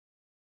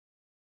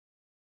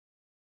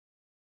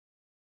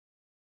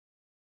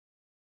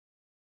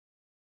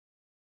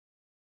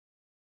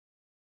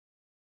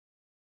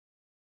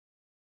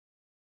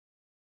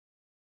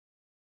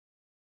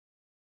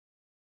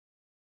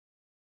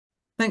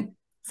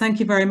Thank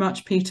you very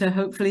much, Peter.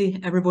 Hopefully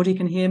everybody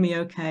can hear me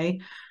okay.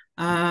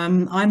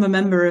 I'm a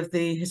member of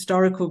the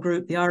historical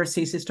group, the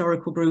RSC's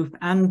historical group,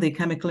 and the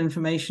chemical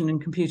information and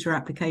computer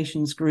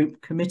applications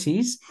group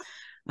committees.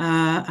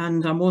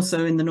 And I'm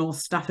also in the North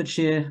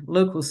Staffordshire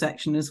local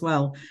section as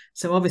well.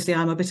 So obviously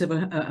I'm a bit of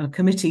a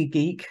committee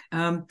geek.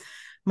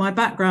 My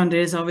background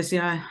is obviously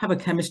I have a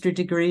chemistry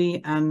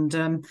degree,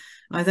 and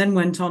I then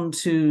went on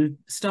to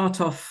start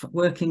off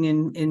working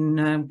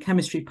in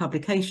chemistry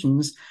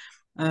publications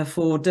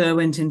for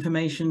Derwent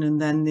Information and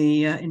then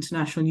the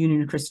International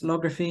Union of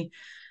Crystallography,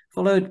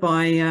 followed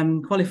by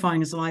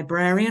qualifying as a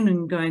librarian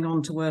and going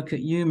on to work at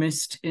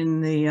UMIST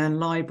in the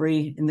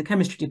library in the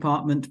chemistry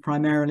department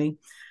primarily.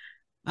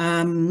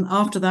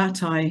 After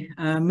that,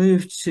 I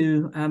moved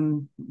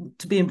to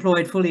be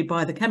employed fully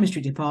by the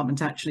chemistry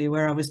department, actually,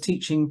 where I was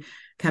teaching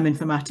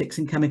cheminformatics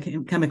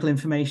and chemical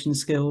information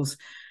skills.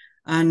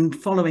 And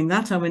following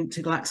that, I went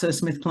to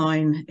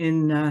GlaxoSmithKline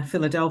in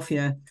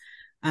Philadelphia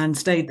and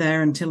stayed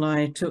there until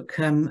I took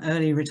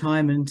early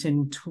retirement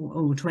in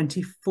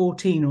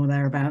 2014 or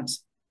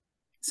thereabouts.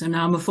 So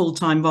now I'm a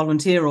full-time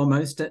volunteer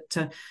almost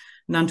at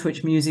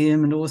Nantwich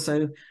Museum, and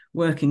also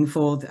working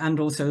for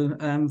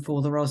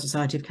the Royal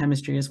Society of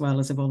Chemistry, as well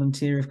as a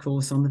volunteer, of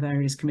course, on the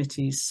various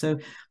committees. So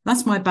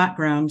that's my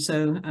background.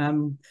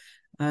 So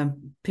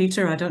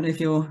Peter, I don't know if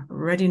you're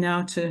ready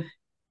now to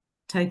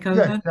take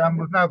over. Yes,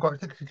 we've now got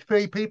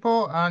 63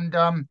 people, and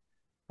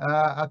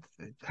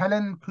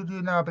Helen, could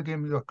you now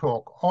begin your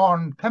talk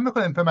on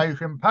chemical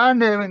information,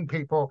 pioneering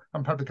people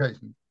and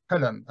publications?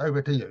 Helen,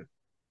 over to you.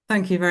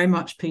 Thank you very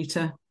much,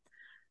 Peter.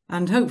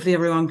 And hopefully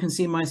everyone can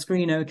see my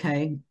screen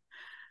okay.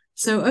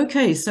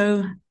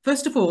 So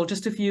first of all,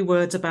 just a few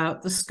words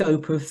about the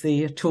scope of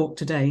the talk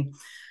today,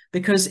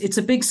 because it's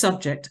a big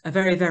subject, a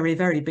very, very,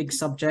 very big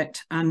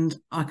subject, and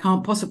I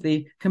can't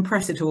possibly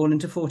compress it all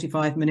into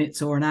 45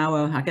 minutes or an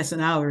hour. I guess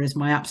an hour is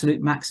my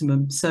absolute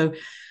maximum. So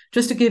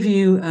just to give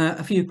you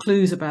a few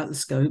clues about the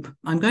scope,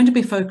 I'm going to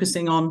be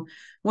focusing on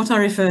what I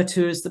refer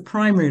to as the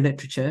primary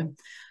literature.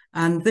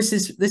 And this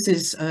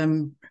is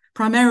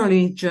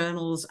primarily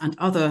journals and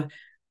other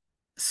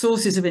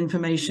sources of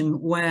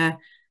information where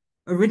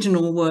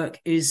original work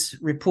is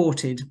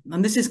reported.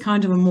 And this is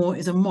kind of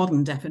a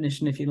modern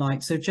definition, if you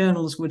like. So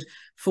journals would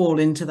fall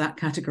into that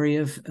category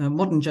of,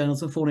 modern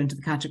journals would fall into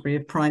the category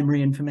of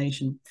primary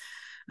information.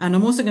 And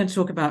I'm also going to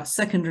talk about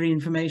secondary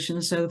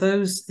information. So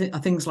those are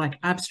things like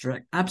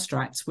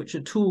abstracts, which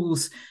are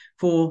tools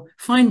for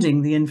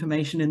finding the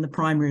information in the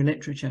primary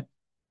literature.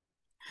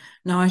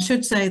 Now, I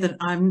should say that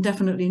I'm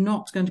definitely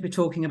not going to be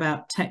talking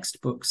about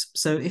textbooks.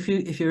 So if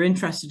you're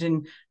interested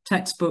in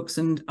textbooks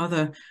and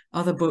other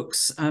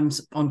books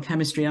on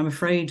chemistry, I'm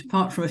afraid,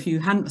 apart from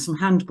some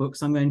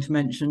handbooks I'm going to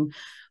mention,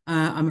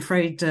 I'm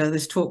afraid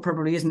this talk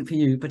probably isn't for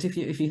you. But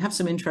if you have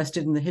some interest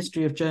in the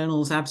history of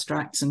journals,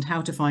 abstracts, and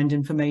how to find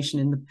information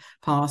in the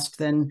past,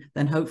 then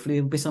hopefully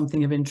it'll be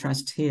something of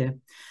interest here.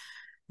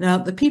 Now,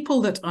 the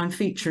people that I'm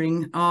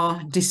featuring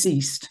are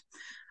deceased.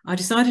 I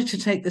decided to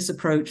take this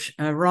approach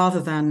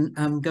rather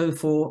than go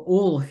for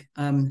all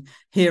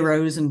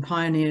heroes and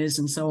pioneers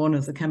and so on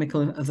of the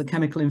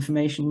chemical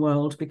information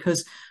world,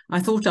 because I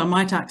thought I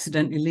might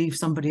accidentally leave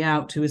somebody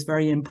out who is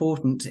very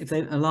important. If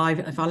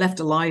I left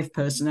a live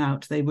person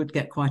out, they would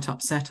get quite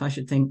upset, I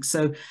should think.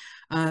 So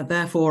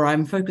therefore,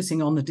 I'm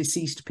focusing on the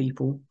deceased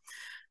people.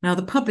 Now,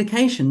 the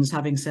publications,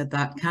 having said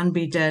that, can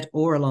be dead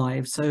or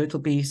alive. So it'll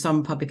be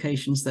some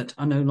publications that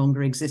are no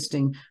longer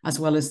existing, as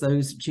well as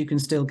those that you can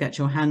still get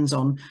your hands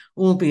on,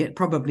 albeit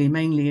probably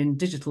mainly in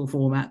digital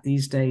format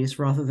these days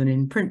rather than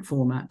in print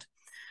format.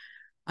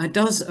 It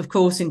does, of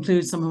course,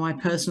 include some of my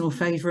personal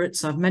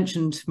favourites. I've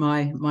mentioned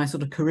my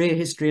sort of career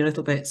history a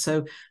little bit,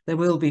 so there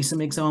will be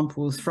some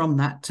examples from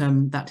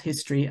that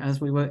history as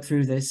we work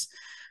through this.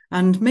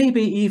 And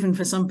maybe even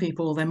for some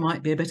people, there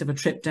might be a bit of a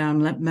trip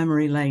down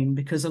memory lane,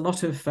 because a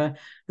lot of the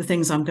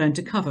things I'm going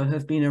to cover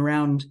have been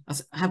around,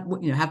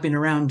 have been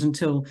around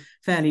until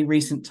fairly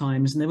recent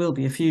times, and there will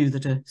be a few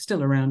that are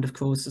still around, of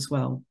course, as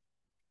well.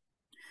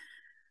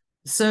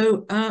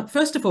 So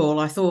first of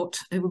all, I thought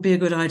it would be a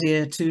good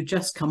idea to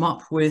just come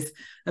up with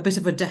a bit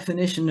of a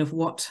definition of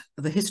what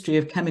the history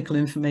of chemical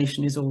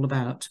information is all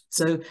about.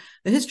 So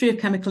the history of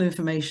chemical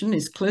information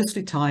is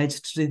closely tied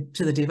to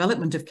the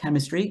development of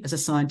chemistry as a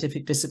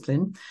scientific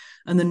discipline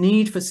and the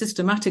need for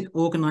systematic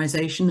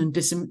organisation and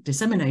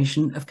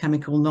dissemination of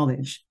chemical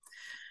knowledge.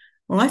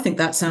 Well, I think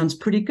that sounds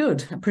pretty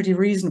good, a pretty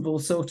reasonable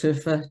sort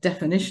of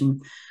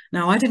definition.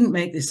 Now, I didn't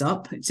make this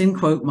up. It's in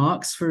quote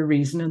marks for a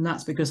reason, and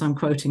that's because I'm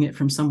quoting it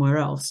from somewhere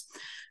else.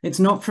 It's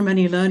not from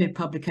any learned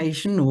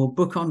publication or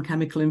book on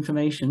chemical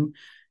information.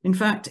 In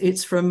fact,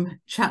 it's from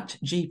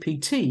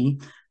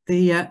ChatGPT,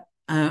 the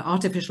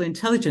artificial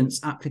intelligence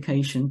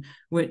application,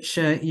 which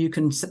you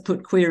can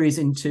put queries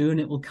into, and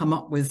it will come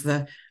up with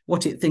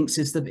what it thinks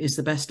is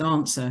the best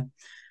answer.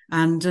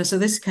 And so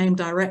this came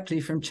directly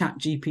from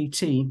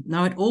ChatGPT.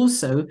 Now, it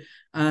also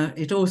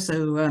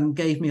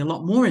gave me a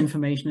lot more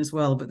information as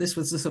well, but this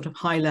was the sort of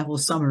high-level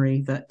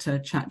summary that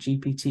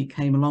ChatGPT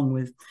came along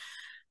with.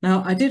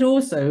 Now, I did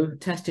also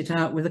test it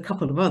out with a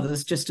couple of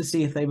others just to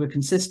see if they were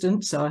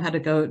consistent. So I had a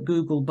go at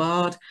Google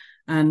Bard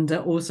and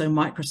also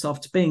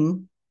Microsoft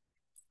Bing,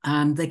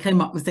 and they came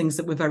up with things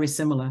that were very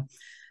similar.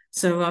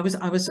 So I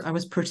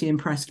was pretty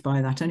impressed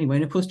by that anyway.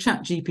 And of course,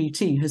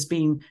 ChatGPT has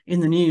been in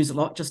the news a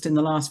lot just in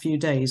the last few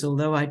days,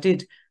 although I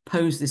did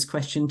pose this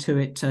question to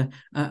it a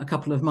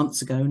couple of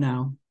months ago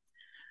now.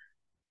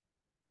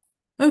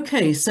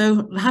 Okay,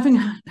 so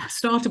having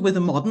started with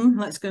the modern,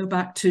 let's go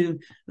back to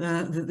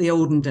the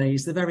olden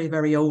days, the very,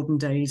 very olden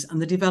days,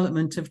 and the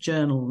development of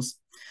journals.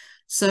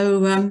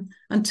 So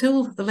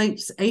until the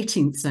late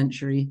 18th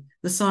century,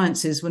 the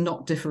sciences were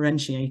not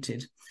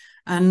differentiated.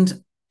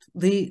 And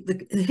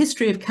the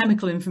history of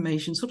chemical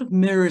information sort of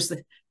mirrors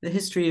the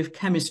history of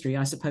chemistry,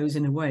 I suppose,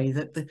 in a way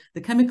that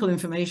the chemical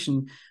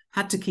information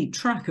had to keep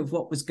track of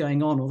what was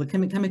going on, or the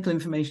chemical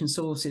information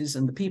sources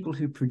and the people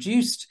who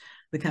produced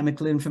the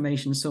chemical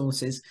information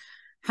sources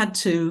had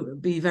to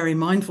be very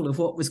mindful of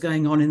what was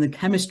going on in the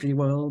chemistry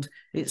world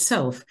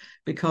itself,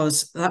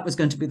 because that was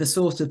going to be the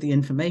source of the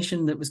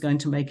information that was going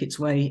to make its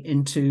way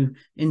into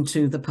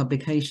the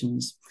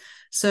publications.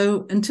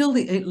 So until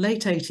the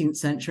late 18th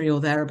century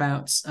or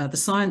thereabouts, the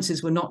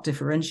sciences were not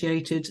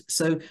differentiated.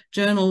 So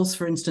journals,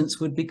 for instance,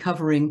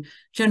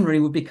 generally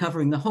would be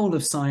covering the whole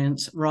of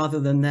science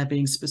rather than there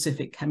being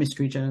specific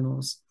chemistry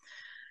journals.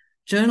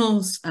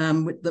 Journals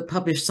that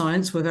published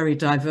science were very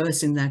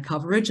diverse in their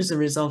coverage as a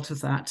result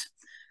of that.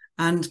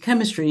 And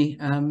chemistry,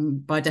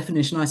 by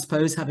definition, I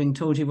suppose, having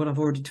told you what I've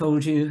already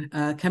told you,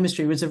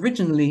 chemistry was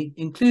originally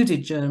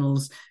included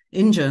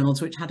in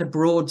journals which had a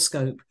broad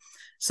scope.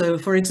 So,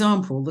 for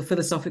example, the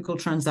Philosophical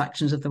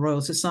Transactions of the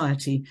Royal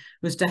Society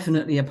was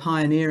definitely a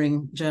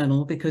pioneering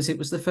journal because it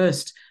was the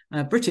first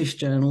British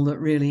journal that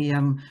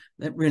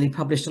really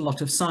published a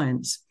lot of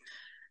science.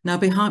 Now,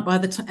 by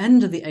the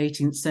end of the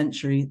 18th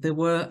century, there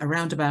were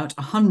around about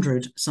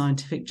 100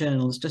 scientific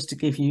journals, just to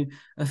give you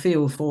a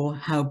feel for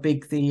how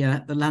big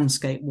the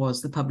landscape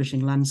was, the publishing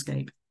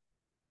landscape.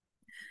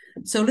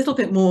 So a little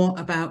bit more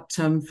about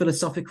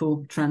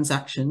Philosophical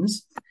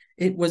Transactions.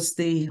 It was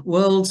the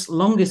world's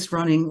longest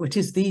running, it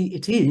is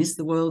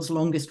the world's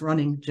longest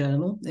running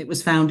journal. It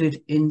was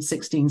founded in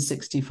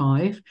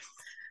 1665.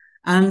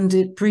 And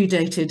it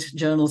predated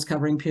journals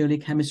covering purely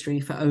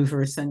chemistry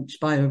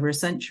by over a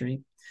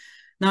century.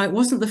 Now, it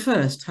wasn't the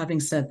first, having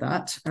said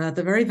that.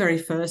 The very, very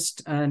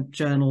first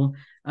journal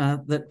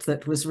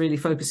that was really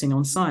focusing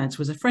on science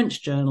was a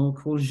French journal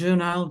called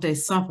Journal des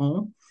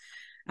Savants.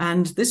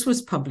 And this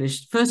was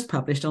first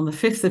published on the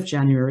 5th of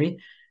January,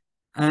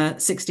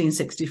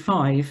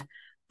 1665,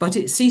 but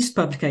it ceased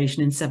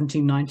publication in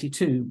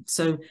 1792.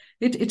 So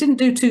it didn't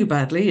do too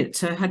badly. It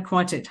had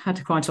quite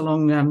a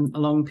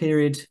long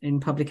period in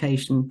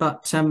publication,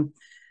 but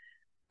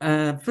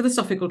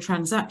Philosophical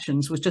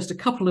Transactions was just a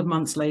couple of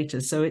months later.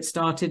 So it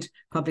started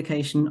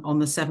publication on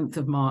the 7th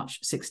of March,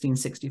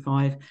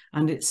 1665,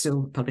 and it's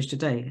still published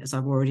today, as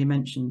I've already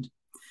mentioned.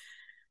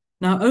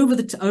 Now,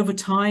 over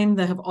time,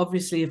 there have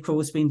obviously, of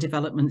course, been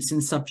developments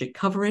in subject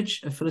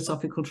coverage of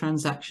Philosophical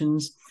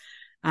Transactions,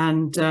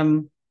 and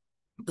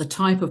the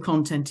type of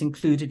content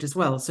included as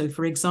well. So,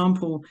 for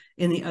example,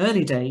 in the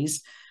early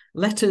days,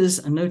 letters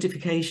and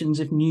notifications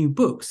of new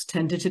books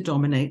tended to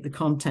dominate the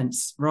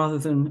contents rather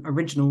than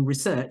original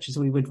research, as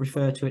we would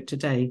refer to it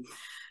today.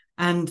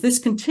 And this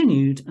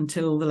continued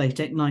until the late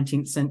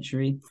 19th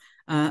century.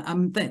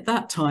 And at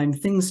that time,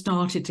 things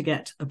started to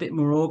get a bit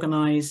more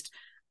organized.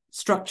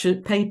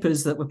 Structured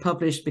papers that were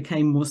published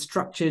became more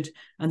structured,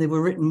 and they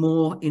were written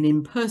more in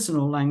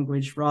impersonal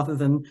language rather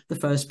than the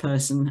first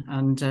person,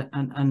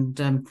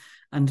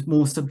 and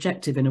more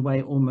subjective in a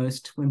way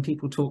almost when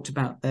people talked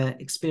about their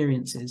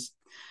experiences.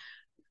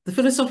 The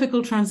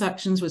Philosophical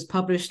Transactions was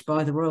published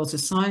by the Royal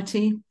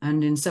Society,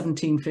 and in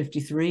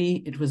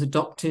 1753 it was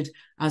adopted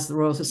as the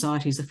Royal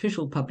Society's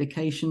official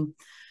publication.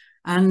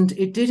 And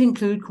it did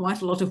include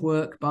quite a lot of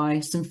work by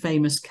some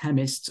famous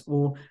chemists,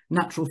 or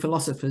natural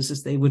philosophers,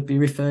 as they would be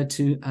referred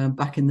to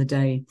back in the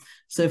day.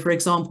 So, for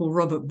example,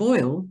 Robert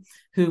Boyle,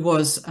 who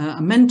was a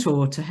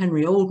mentor to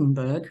Henry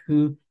Oldenburg,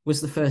 who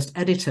was the first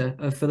editor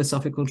of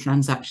Philosophical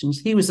Transactions,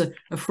 he was a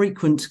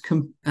frequent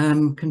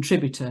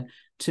contributor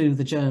to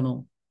the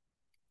journal.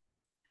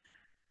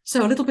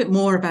 So a little bit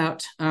more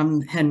about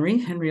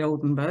Henry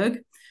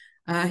Oldenburg.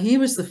 He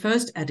was the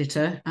first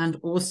editor and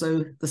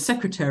also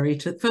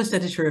the first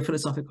editor of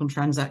Philosophical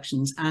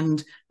Transactions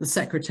and the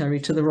secretary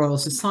to the Royal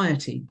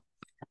Society.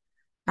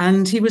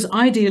 And he was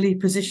ideally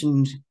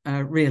positioned,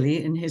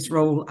 really, in his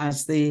role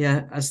as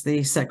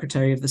the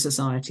secretary of the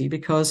society,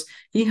 because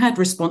he had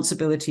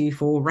responsibility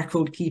for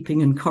record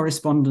keeping and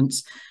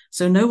correspondence.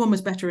 So no one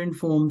was better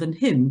informed than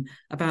him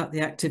about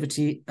the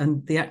activity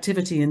and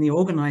the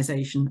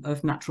organisation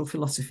of natural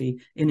philosophy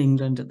in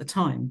England at the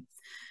time.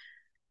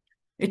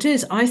 It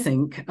is, I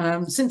think,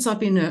 since I've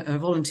been a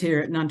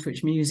volunteer at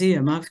Nantwich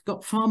Museum, I've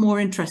got far more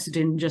interested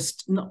in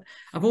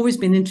I've always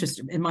been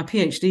interested in my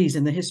PhDs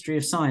in the history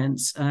of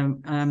science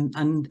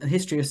and the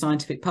history of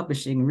scientific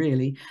publishing,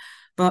 really.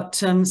 But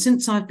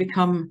since I've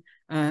become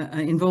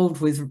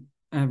involved with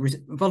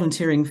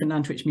volunteering for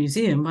Nantwich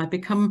Museum, I've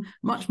become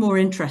much more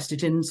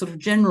interested in sort of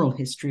general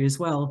history as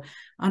well.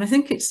 And I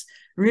think it's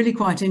really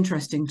quite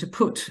interesting to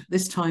put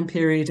this time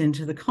period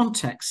into the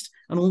context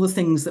and all the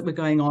things that were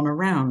going on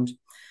around.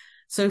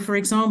 So, for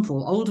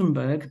example,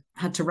 Oldenburg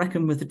had to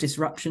reckon with the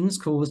disruptions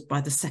caused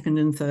by the Second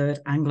and Third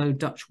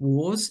Anglo-Dutch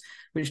Wars,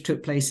 which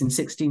took place in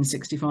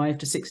 1665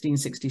 to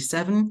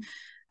 1667,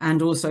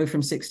 and also from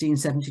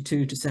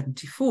 1672 to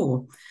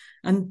 74.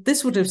 And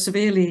this would have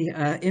severely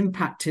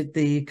impacted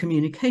the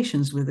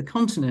communications with the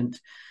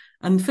continent.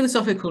 And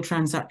Philosophical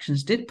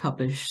Transactions did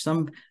publish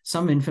some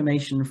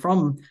information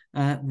from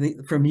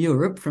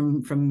Europe,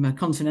 from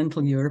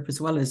continental Europe,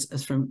 as well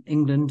as from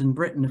England and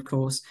Britain, of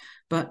course.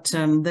 But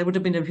there would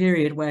have been a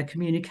period where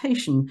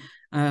communication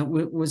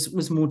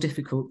was more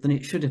difficult than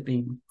it should have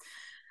been.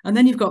 And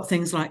then you've got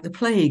things like the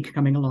plague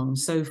coming along.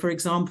 So, for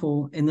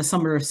example, in the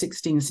summer of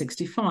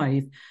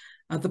 1665,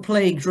 the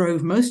plague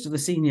drove most of the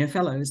senior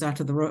fellows out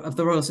of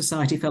the Royal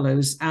Society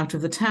fellows out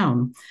of the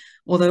town,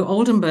 although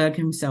Oldenburg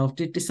himself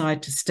did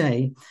decide to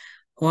stay.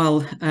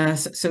 While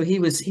so he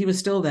was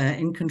still there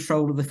in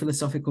control of the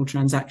Philosophical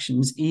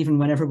Transactions, even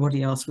when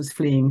everybody else was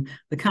fleeing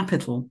the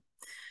capital.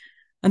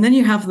 And then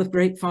you have the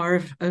Great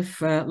Fire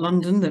of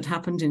London that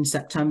happened in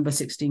September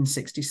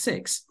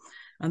 1666,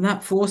 and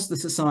that forced the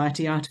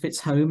society out of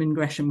its home in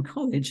Gresham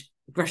College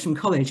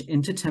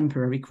into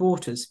temporary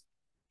quarters.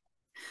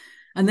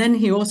 And then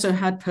he also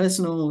had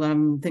personal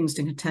things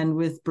to contend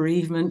with,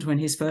 bereavement when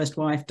his first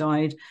wife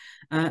died.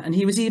 And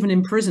he was even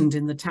imprisoned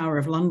in the Tower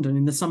of London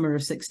in the summer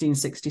of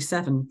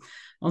 1667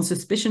 on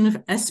suspicion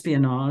of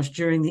espionage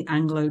during the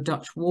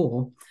Anglo-Dutch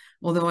War,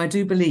 although I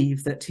do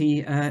believe that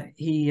he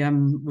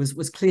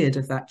was cleared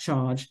of that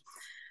charge.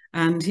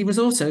 And he was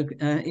also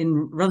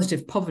in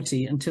relative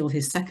poverty until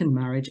his second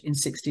marriage in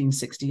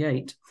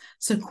 1668.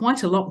 So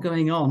quite a lot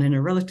going on in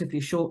a relatively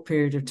short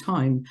period of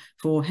time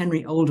for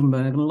Henry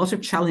Oldenburg, and a lot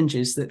of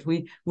challenges that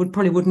we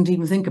probably wouldn't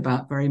even think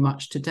about very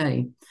much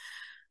today.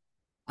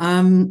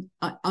 One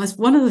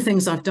of the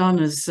things I've done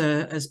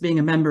as being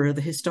a member of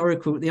the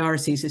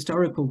RSC's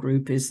historical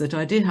group is that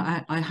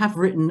I have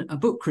written a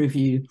book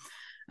review.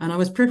 And I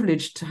was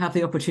privileged to have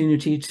the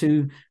opportunity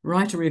to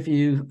write a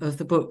review of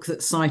the book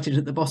that's cited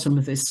at the bottom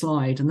of this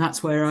slide. And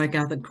that's where I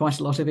gathered quite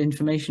a lot of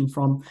information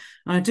from.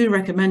 And I do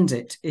recommend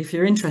it if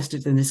you're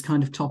interested in this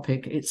kind of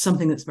topic. It's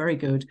something that's very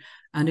good,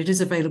 and it is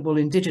available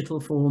in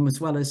digital form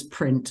as well as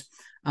print.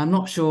 I'm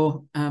not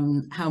sure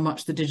how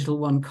much the digital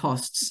one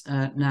costs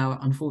now,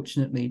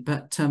 unfortunately.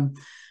 But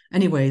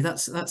anyway,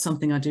 that's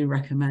something I do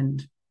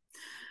recommend.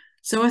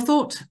 So I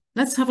thought,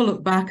 let's have a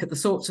look back at the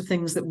sorts of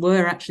things that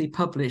were actually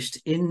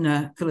published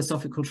in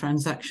Philosophical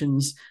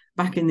Transactions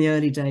back in the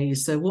early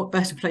days. So what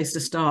better place to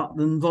start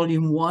than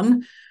Volume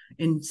 1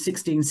 in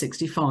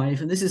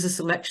 1665? And this is a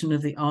selection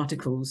of the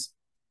articles.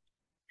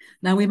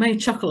 Now, we may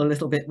chuckle a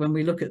little bit when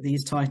we look at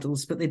these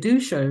titles, but they do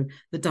show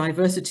the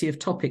diversity of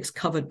topics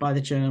covered by the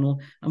journal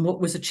and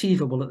what was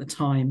achievable at the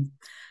time.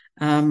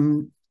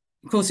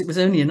 Of course, it was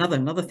only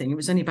another thing. It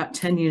was only about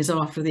 10 years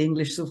after the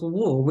English Civil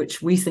War,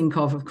 which we think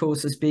of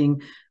course, as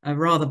being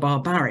rather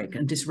barbaric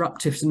and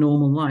disruptive to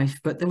normal life.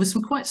 But there was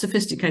some quite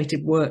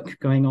sophisticated work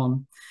going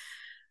on.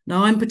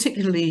 Now, I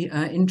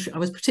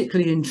was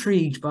particularly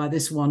intrigued by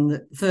this one,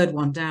 the third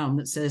one down,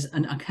 that says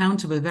an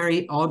account of a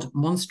very odd,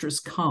 monstrous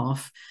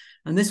calf.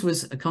 And this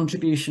was a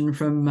contribution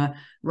from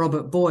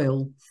Robert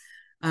Boyle.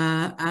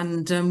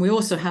 We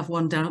also have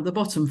one down at the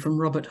bottom from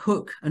Robert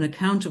Hooke, an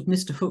account of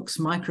Mr. Hooke's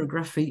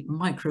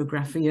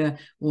micrographia,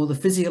 or the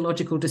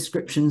physiological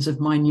descriptions of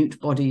minute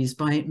bodies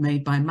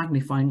made by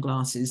magnifying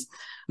glasses.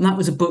 And that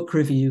was a book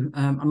review.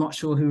 I'm not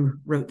sure who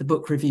wrote the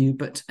book review,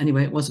 but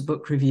anyway, it was a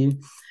book review.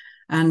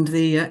 And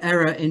the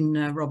error in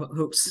Robert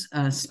Hooke's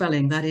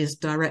spelling, that is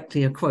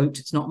directly a quote.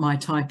 It's not my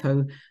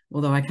typo,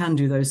 although I can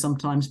do those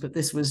sometimes, but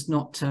this was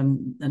not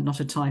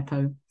a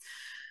typo.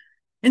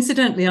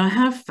 Incidentally, I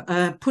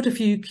have put a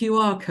few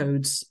QR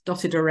codes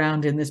dotted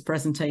around in this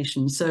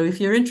presentation. So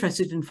if you're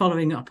interested in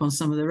following up on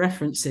some of the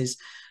references,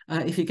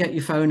 if you get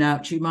your phone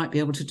out, you might be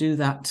able to do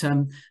that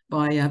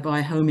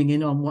by homing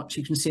in on what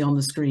you can see on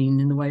the screen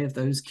in the way of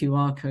those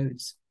QR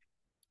codes.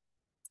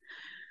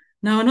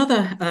 Now,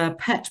 another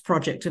pet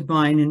project of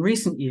mine in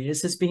recent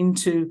years has been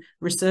to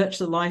research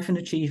the life and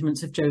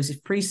achievements of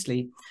Joseph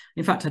Priestley.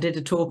 In fact, I did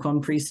a talk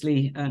on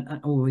Priestley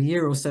a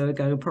year or so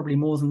ago, probably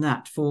more than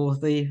that, for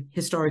the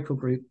historical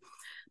group.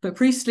 But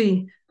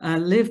Priestley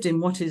lived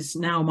in what is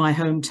now my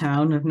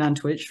hometown of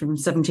Nantwich from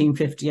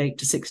 1758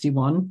 to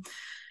 61.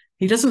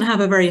 He doesn't have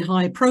a very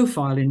high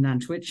profile in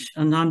Nantwich,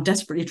 and I'm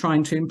desperately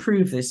trying to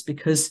improve this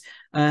because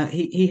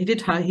he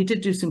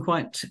did do some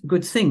quite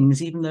good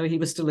things, even though he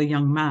was still a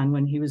young man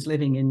when he was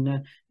living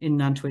in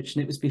Nantwich,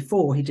 and it was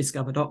before he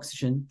discovered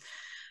oxygen.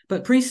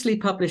 But Priestley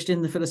published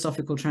in the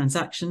Philosophical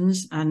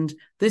Transactions, and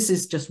this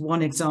is just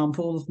one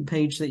example, the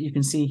page that you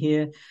can see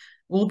here,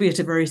 albeit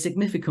a very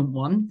significant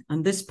one.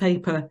 And this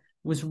paper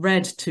was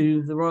read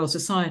to the Royal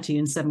Society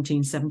in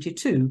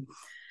 1772.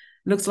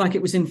 Looks like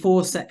it was in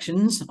 4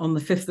 sections on the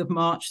 5th of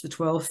March, the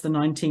 12th, the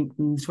 19th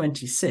and the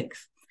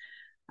 26th.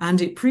 and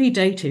it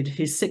predated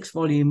his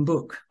 6-volume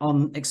book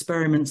on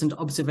experiments and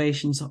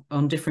observations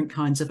on different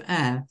kinds of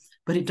air,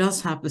 but it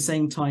does have the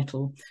same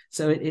title.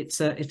 So it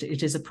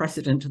is a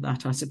precedent to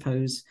that, I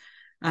suppose.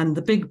 And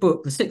the big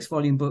book, the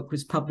 6-volume book,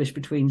 was published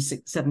between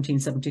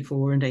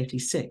 1774 and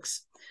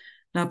 86.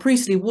 Now,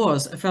 Priestley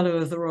was a Fellow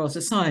of the Royal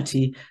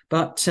Society,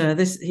 but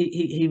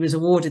he was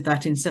awarded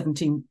that in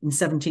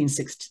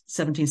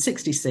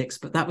 1766,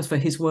 but that was for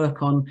his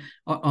work on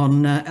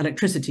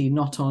electricity,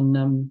 not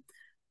on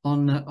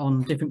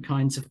different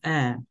kinds of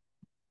air.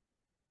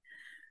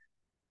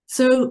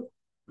 So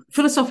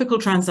Philosophical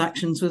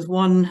Transactions was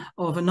one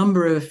of a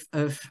number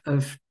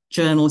of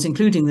journals,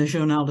 including the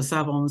Journal des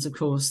Savants, of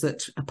course,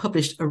 that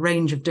published a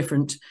range of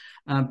different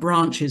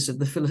branches of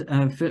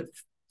the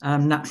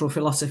natural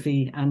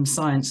philosophy and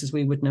science as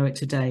we would know it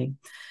today.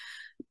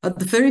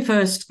 The very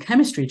first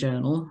chemistry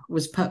journal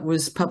was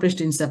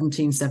published in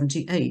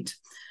 1778.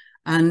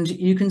 And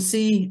you can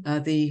see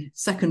the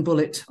second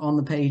bullet on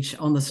the page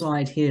on the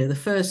slide here. The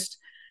first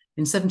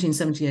in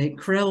 1778,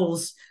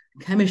 Crell's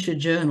Chemische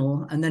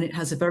Journal, and then it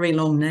has a very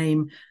long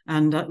name,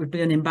 and that would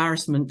be an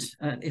embarrassment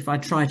if I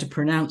try to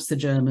pronounce the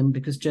German,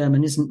 because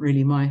German isn't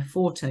really my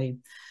forte.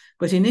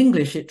 But in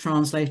English, it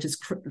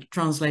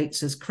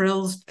translates as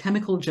Crell's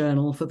Chemical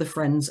Journal for the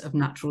Friends of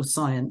Natural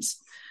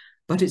Science,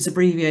 but it's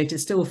abbreviated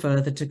still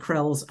further to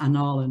Crell's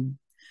Annalen.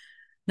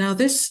 Now,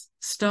 this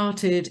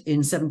started in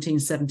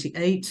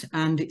 1778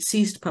 and it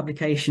ceased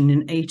publication in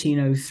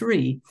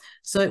 1803,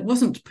 so it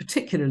wasn't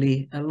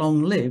particularly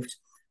long-lived,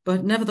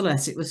 but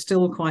nevertheless, it was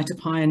still quite a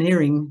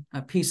pioneering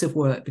piece of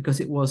work because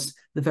it was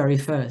the very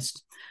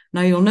first.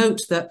 Now, you'll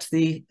note that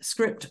the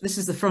script, this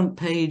is the front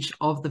page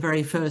of the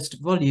very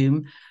first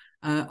volume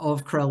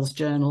of Crell's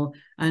journal,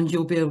 and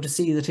you'll be able to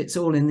see that it's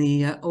all in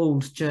the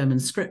old German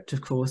script,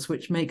 of course,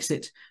 which makes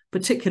it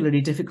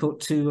particularly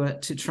difficult to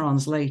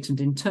translate and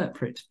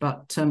interpret,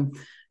 but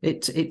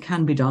it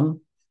can be done.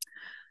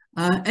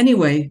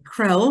 Anyway,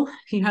 Crell,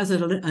 he has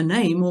a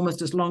name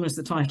almost as long as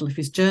the title of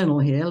his journal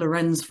here,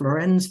 Lorenz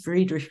Florenz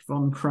Friedrich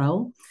von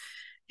Crell.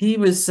 He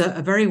was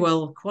a very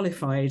well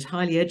qualified,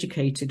 highly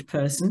educated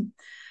person,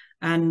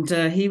 and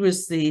he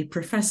was the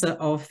professor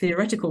of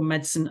theoretical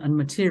medicine and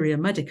materia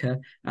medica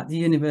at the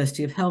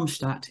University of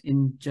Helmstadt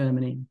in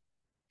Germany.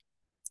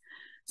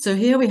 So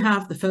here we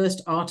have the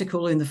first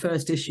article in the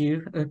first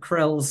issue of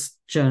Crell's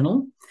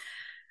journal.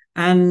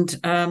 And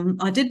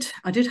I did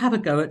have a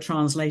go at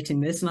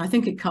translating this, and I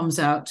think it comes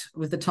out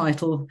with the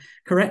title,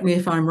 correct me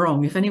if I'm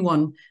wrong. If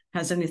anyone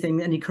has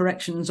any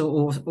corrections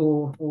or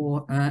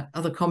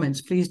other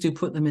comments, please do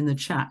put them in the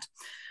chat.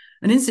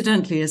 And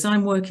incidentally, as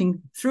I'm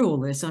working through all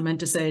this, I meant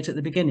to say it at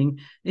the beginning,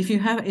 if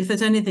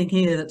there's anything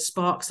here that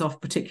sparks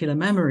off particular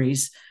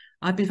memories,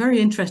 I'd be very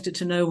interested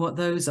to know what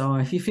those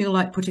are. If you feel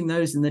like putting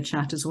those in the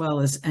chat as well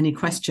as any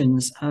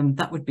questions,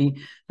 that would be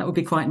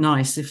quite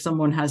nice if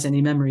someone has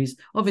any memories.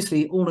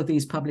 Obviously, all of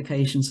these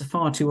publications are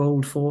far too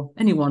old for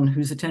anyone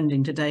who's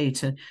attending today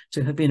to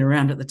have been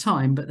around at the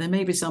time, but there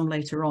may be some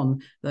later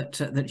on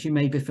that you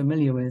may be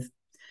familiar with.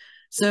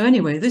 So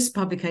anyway, this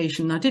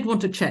publication, I did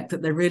want to check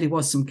that there really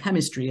was some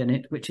chemistry in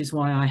it, which is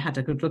why I had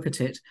a good look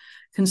at it,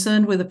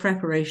 concerned with the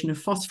preparation of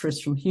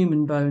phosphorus from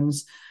human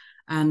bones.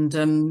 And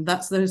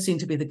those seem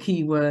to be the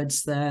key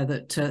words there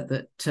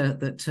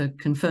that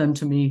confirmed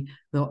to me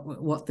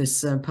what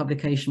this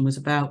publication was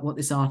about, what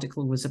this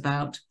article was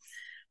about.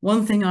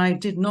 One thing I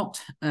did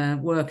not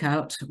work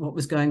out what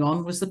was going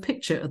on was the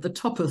picture at the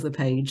top of the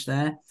page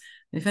there.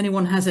 If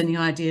anyone has any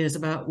ideas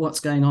about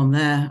what's going on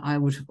there, I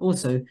would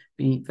also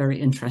be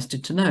very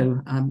interested to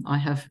know. I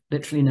have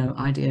literally no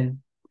idea.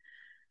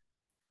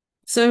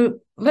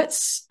 So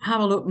let's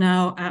have a look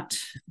now at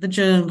the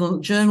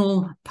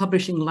journal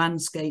publishing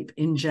landscape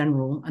in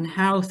general and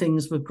how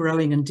things were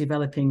growing and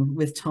developing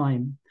with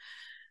time.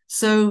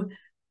 So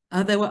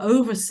there were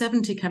over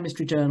 70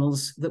 chemistry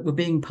journals that were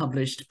being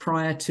published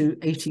prior to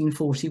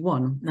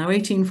 1841. Now,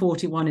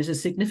 1841 is a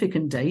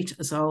significant date,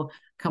 as I'll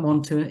come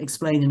on to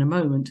explain in a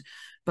moment.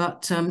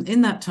 But at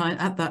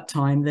that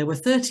time, there were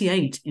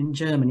 38 in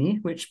Germany,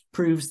 which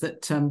proves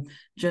that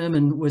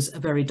German was a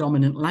very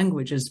dominant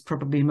language, as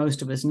probably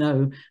most of us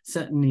know,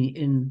 certainly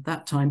in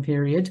that time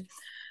period.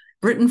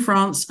 Britain,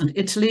 France, and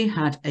Italy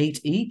had 8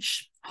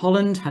 each.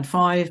 Holland had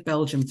 5,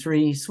 Belgium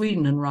 3,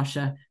 Sweden and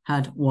Russia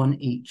had 1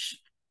 each.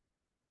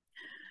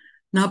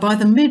 Now, by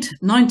the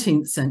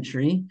mid-19th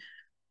century,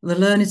 the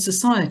learned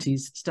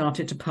societies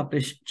started to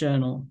publish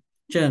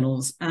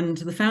journals, and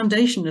the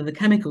foundation of the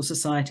Chemical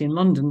Society in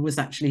London was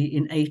actually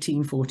in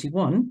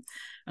 1841,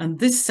 and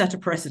this set a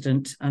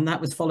precedent, and that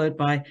was followed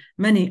by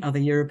many other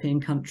European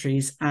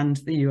countries and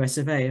the US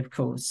of A, of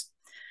course.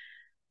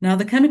 Now,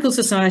 the Chemical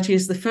Society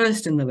is the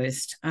first in the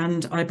list,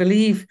 and I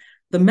believe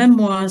the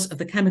Memoirs of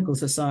the Chemical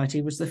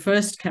Society was the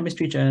first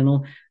chemistry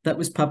journal that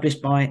was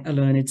published by a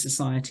learned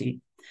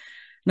society.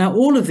 Now,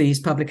 all of these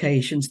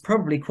publications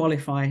probably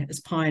qualify as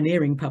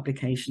pioneering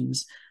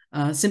publications,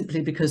 simply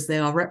because they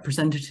are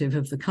representative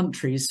of the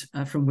countries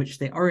from which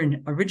they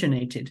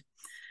originated.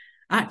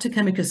 Acta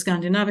Chemica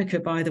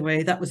Scandinavica, by the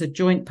way, that was a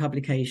joint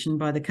publication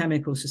by the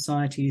chemical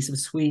societies of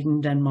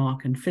Sweden,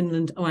 Denmark, and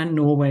Finland, and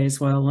Norway as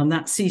well, and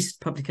that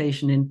ceased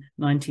publication in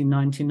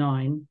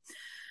 1999.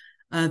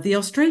 The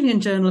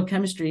Australian Journal of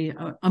Chemistry,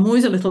 I'm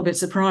always a little bit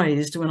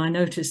surprised when I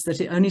notice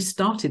that it only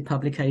started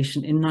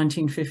publication in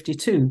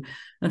 1952.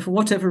 And for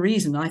whatever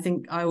reason,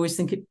 I always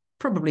think it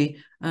probably,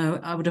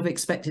 I would have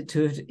expected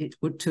it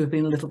to have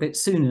been a little bit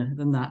sooner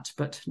than that,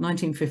 but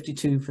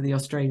 1952 for the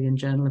Australian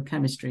Journal of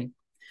Chemistry.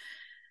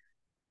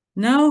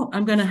 Now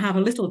I'm going to have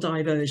a little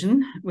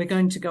diversion. We're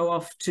going to go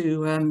off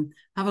to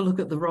have a look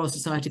at the Royal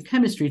Society of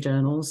Chemistry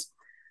journals.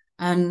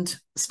 And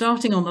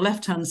starting on the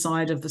left-hand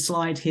side of the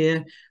slide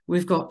here,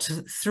 we've got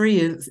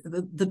three of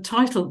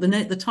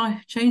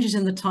the changes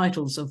in the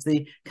titles of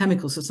the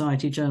Chemical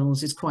Society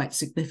journals is quite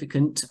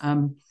significant.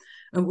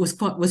 It was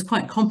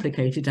quite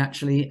complicated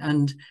actually,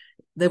 and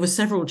there were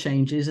several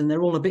changes, and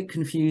they're all a bit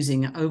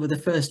confusing over the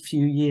first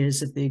few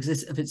years of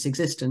its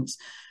existence.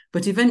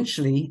 But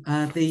eventually,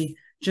 the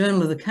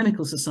Journal of the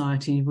Chemical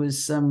Society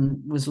was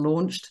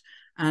launched.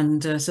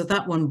 And so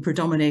that one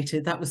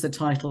predominated. That was the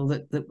title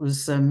that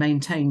was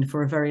maintained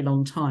for a very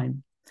long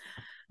time.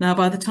 Now,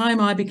 by the time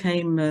I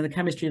became the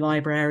chemistry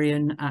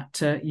librarian at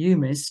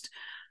UMIST,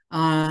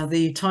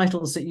 the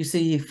titles that you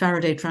see,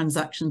 Faraday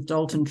transactions,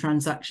 Dalton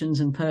transactions,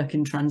 and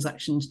Perkin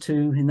transactions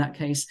too, in that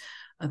case,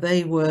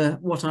 they were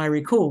what I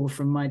recall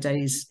from my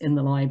days in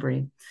the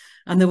library.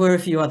 And there were a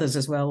few others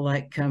as well,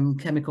 like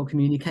chemical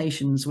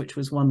communications, which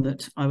was one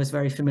that I was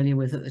very familiar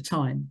with at the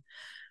time.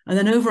 And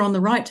then over on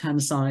the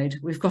right-hand side,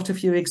 we've got a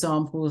few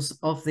examples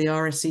of the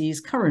RSC's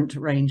current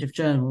range of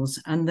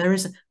journals, and there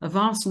is a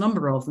vast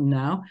number of them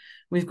now.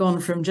 We've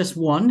gone from just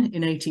one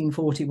in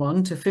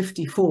 1841 to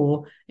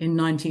 54 in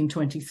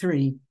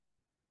 1923.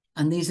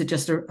 And these are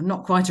just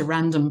not quite a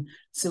random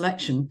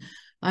selection.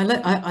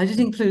 I did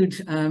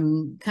include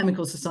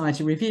Chemical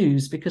Society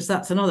reviews, because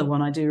that's another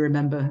one I do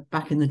remember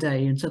back in the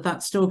day. And so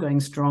that's still going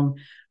strong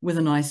with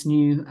a nice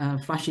new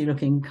flashy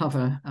looking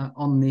cover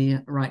on the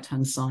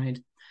right-hand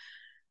side.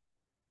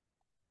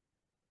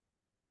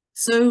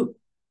 So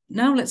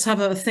now let's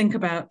have a think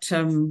about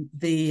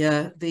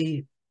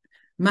the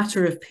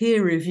matter of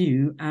peer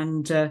review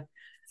and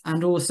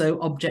also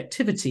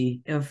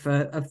objectivity of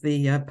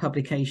the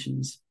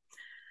publications.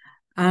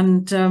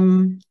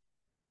 And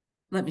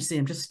let me see,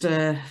 I'm just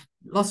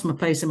lost my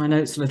place in my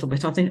notes a little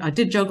bit. I think I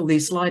did juggle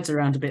these slides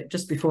around a bit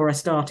just before I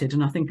started,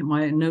 and I think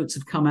my notes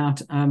have come out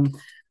a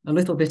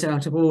little bit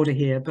out of order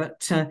here.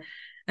 But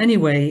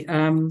anyway,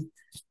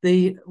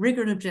 the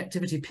rigor and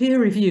objectivity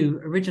peer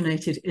review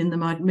originated in the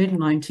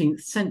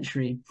mid-19th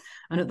century,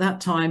 and at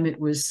that time it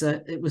was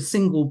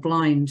single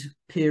blind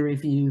peer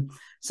review.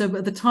 So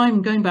at the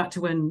time, going back to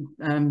when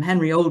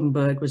Henry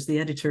Oldenburg was the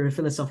editor of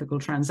Philosophical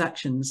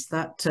Transactions,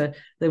 that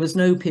there was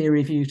no peer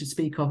review to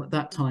speak of at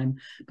that time.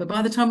 But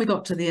by the time we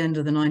got to the end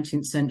of the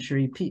 19th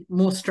century,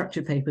 more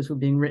structured papers were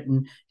being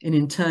written in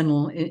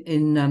impersonal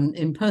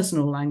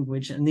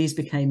language, and these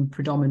became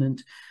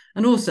predominant.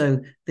 And also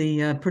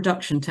the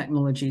production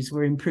technologies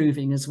were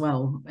improving as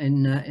well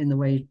in the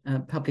way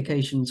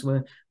publications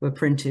were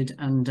printed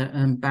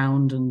and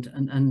bound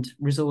and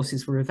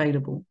resources were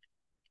available.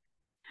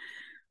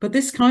 But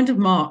this kind of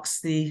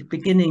marks the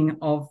beginning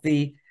of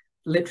the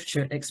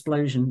literature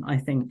explosion, I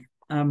think.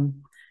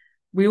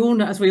 We all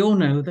know, as we all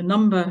know, the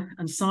number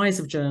and size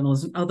of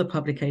journals and other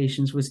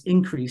publications was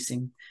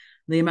increasing.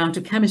 The amount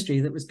of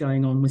chemistry that was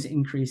going on was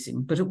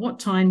increasing. But at what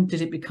time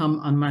did it become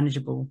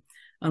unmanageable?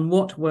 And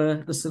what were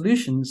the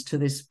solutions to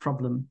this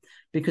problem?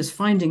 Because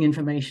finding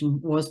information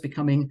was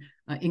becoming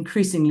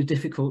increasingly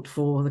difficult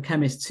for the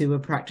chemists who were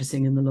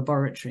practicing in the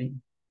laboratory.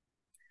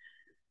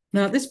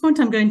 Now, at this point,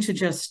 I'm going to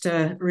just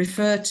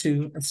refer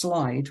to a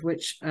slide,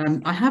 which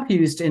I have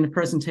used in a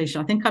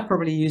presentation. I think I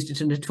probably used it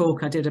in a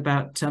talk I did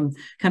about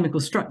chemical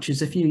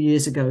structures a few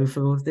years ago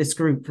for this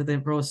group, for the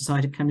Royal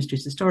Society of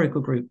Chemistry's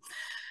historical group.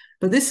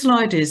 But this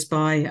slide is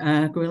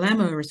by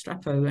Guillermo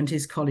Restrepo and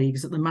his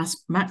colleagues at the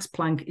Max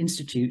Planck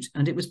Institute,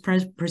 and it was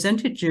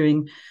presented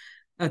during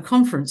a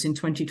conference in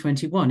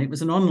 2021. It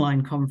was an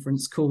online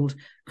conference called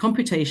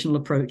Computational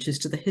Approaches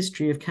to the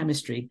History of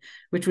Chemistry,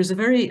 which was a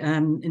very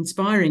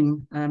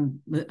inspiring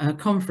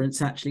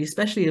conference, actually,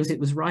 especially as it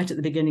was right at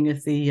the beginning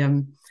of the,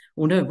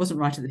 or no, it wasn't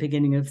right at the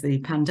beginning of the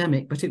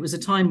pandemic, but it was a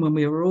time when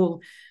we were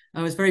all,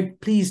 I was very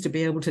pleased to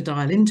be able to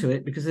dial into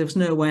it, because there was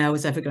no way I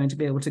was ever going to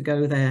be able to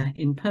go there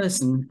in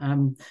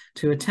person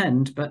to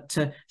attend, but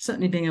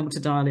certainly being able to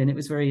dial in, it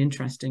was very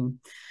interesting.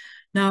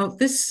 Now,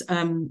 this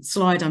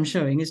slide I'm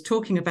showing is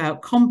talking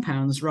about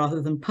compounds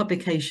rather than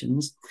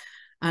publications,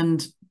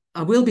 and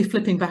I will be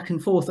flipping back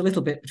and forth a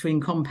little bit between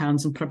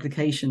compounds and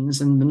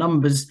publications and the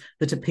numbers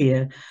that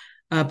appear.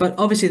 But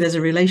obviously there's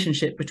a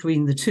relationship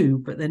between the two,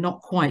 but they're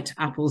not quite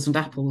apples and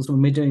apples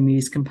when we're doing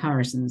these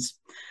comparisons.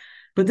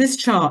 But this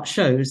chart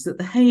shows that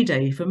the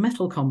heyday for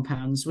metal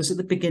compounds was at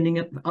the beginning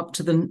of,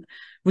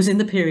 was in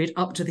the period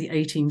up to the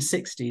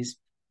 1860s.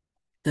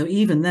 Though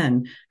even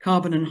then,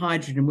 carbon and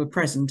hydrogen were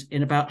present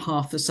in about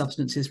half the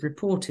substances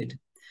reported.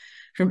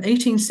 From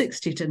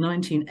 1860 to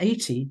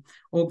 1980,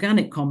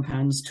 organic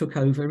compounds took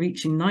over,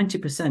 reaching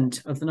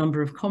 90% of the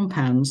number of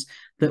compounds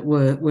that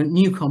were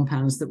new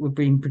compounds that were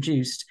being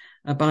produced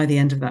by the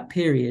end of that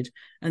period.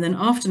 And then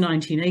after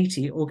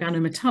 1980,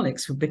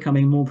 organometallics were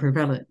becoming more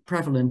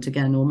prevalent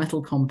again, or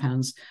metal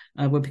compounds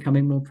were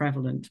becoming more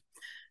prevalent.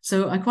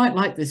 So I quite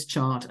like this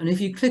chart. And if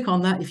you click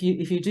on that, if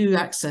you do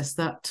access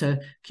that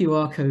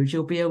QR code,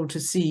 you'll be able to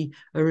see,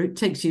 or it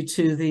takes you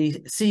to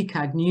the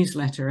CCAG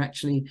newsletter,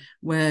 actually,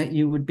 where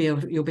you'll be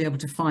able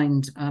to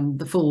find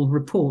the full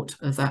report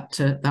of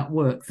that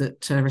work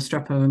that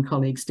Restrepo and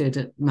colleagues did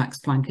at Max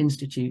Planck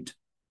Institute.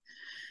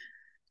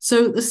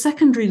 So the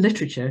secondary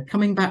literature,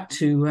 coming back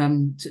to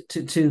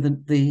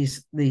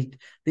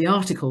the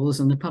articles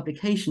and the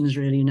publications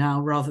really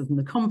now, rather than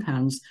the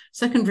compounds,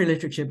 secondary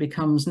literature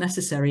becomes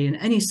necessary in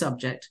any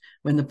subject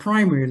when the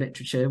primary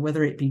literature,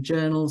 whether it be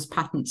journals,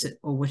 patents,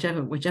 or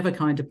whichever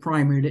kind of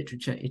primary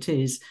literature it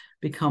is,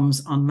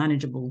 becomes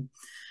unmanageable.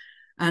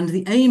 And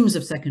the aims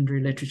of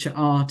secondary literature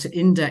are to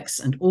index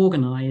and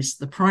organize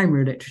the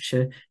primary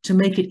literature to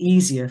make it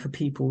easier for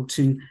people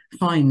to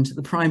find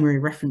the primary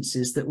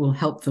references that will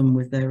help them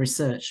with their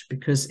research,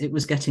 because it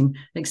was getting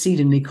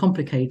exceedingly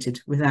complicated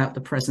without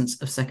the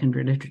presence of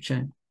secondary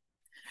literature.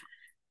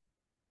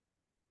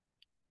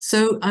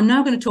 So I'm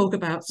now going to talk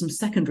about some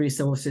secondary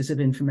sources of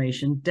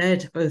information,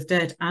 both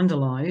dead and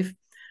alive.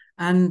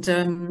 And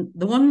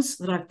the ones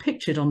that I've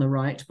pictured on the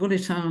right,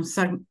 Bulletin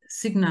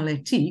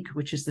Signalétique,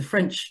 which is the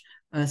French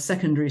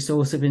secondary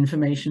source of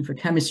information for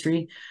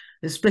chemistry.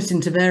 They're split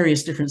into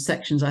various different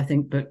sections, I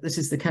think, but this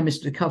is the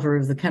cover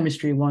of the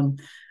chemistry one.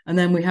 And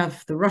then we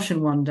have the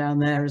Russian one down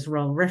there as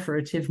well,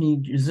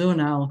 Referativny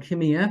Journal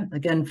Chimia.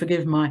 Again,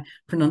 forgive my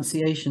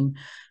pronunciation.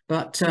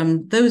 But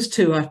those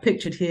two I've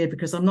pictured here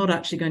because I'm not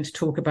actually going to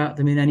talk about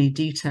them in any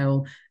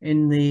detail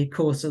in the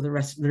course of the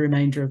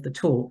remainder of the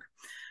talk.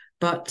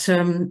 But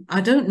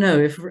I don't know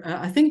if,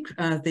 I think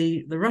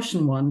the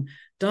Russian one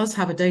does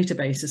have a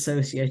database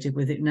associated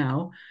with it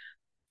now.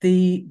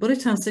 The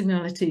Bulletin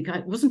Signalétique, I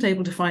wasn't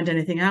able to find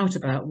anything out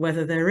about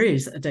whether there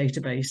is a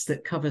database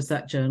that covers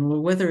that journal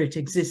or whether it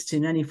exists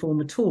in any form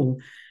at all.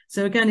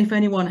 So again, if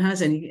anyone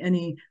has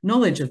any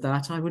knowledge of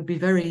that, I would be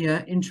very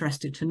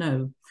interested to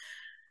know.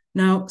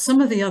 Now,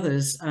 some of the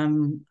others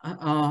I'm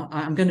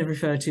going to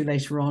refer to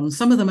later on.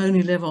 Some of them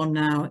only live on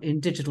now in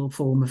digital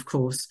form, of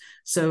course.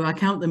 So I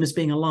count them as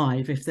being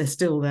alive if they're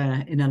still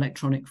there in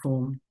electronic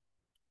form.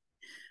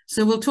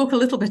 So we'll talk a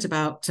little bit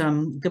about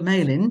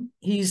Gemelin.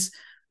 He's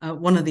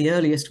one of the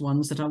earliest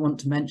ones that I want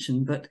to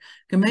mention, but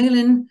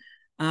Gemelin,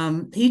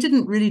 he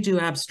didn't really do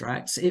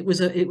abstracts. It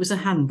was a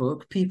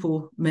handbook.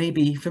 People may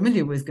be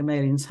familiar with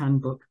Gemelin's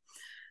handbook.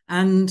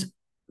 And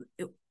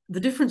the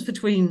difference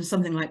between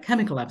something like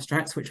chemical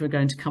abstracts, which we're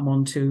going to come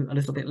on to a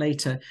little bit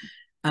later,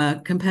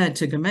 compared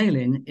to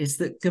Gemelin, is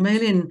that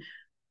Gemelin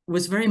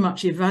was very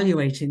much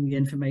evaluating the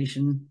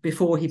information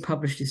before he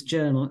published his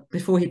journal,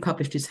 before he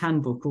published his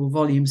handbook or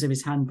volumes of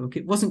his handbook.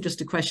 It wasn't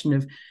just a question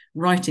of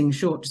writing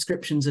short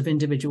descriptions of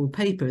individual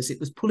papers. It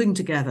was pulling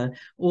together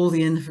all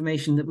the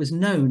information that was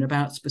known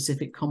about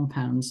specific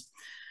compounds.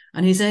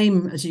 And his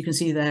aim, as you can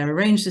see there,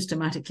 arranged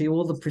systematically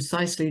all the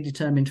precisely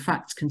determined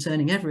facts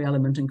concerning every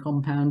element and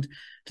compound,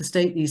 to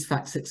state these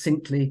facts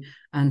succinctly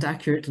and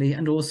accurately,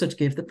 and also to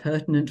give the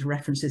pertinent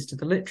references to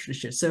the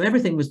literature. So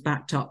everything was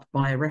backed up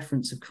by a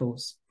reference, of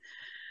course.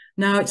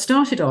 Now,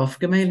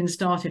 Gemelin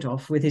started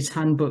off with his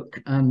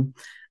handbook.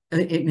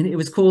 It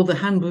was called the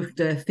Handbuch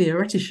der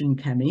Theoretischen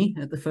Chemie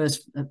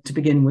to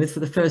begin with, for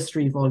the first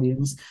 3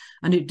 volumes,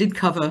 and it did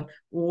cover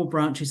all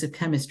branches of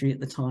chemistry at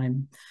the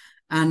time.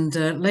 And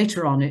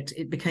later on,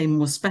 it became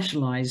more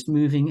specialized,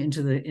 moving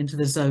into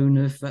the zone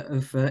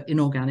of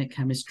inorganic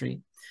chemistry.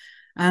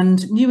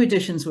 And new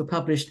editions were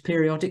published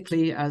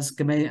periodically as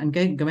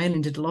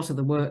Gemelin did a lot of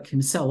the work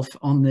himself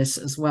on this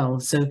as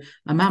well. So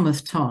a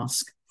mammoth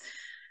task.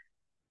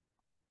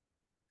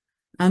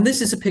 And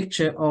this is a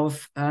picture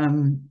of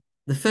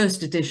the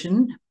first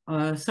edition.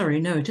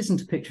 Sorry, no, it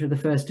isn't a picture of the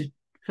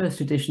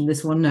first edition,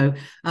 this one, no.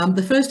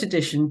 The first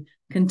edition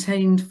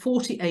contained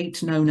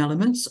 48 known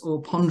elements,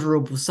 or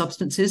ponderable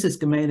substances, as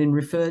Gemelin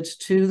referred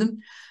to them.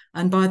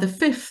 And by the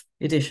 5th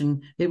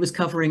edition, it was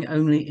covering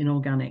only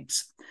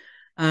inorganics.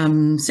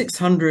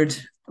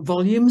 600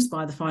 volumes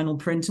by the final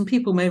print, and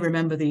people may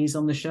remember these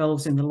on the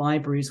shelves in the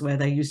libraries where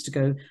they used to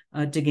go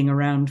digging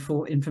around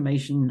for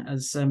information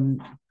as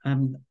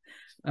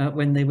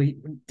when they were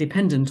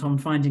dependent on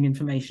finding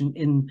information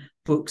in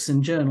books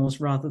and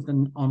journals rather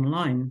than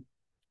online.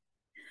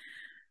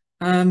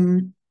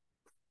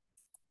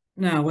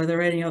 Now, were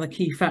there any other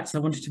key facts I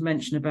wanted to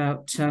mention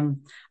about?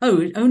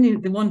 Only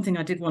the one thing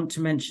I did want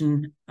to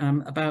mention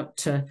about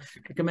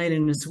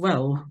Gemelin as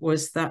well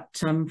was that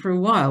for a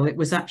while it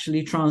was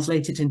actually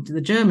translated into,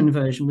 the German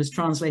version was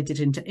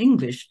translated into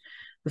English.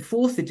 The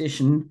 4th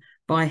edition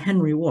by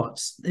Henry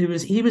Watts,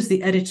 he was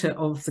the editor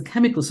of the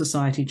Chemical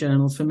Society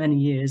journals for many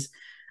years,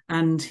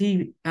 and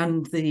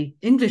the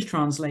English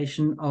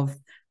translation of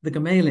the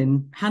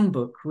Gamelin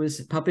Handbook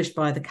was published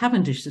by the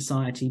Cavendish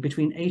Society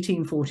between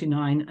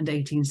 1849 and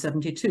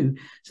 1872.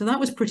 So that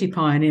was pretty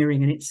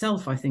pioneering in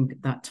itself, I think,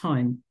 at that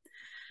time.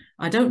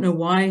 I don't know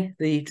why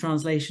the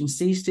translation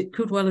ceased. It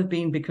could well have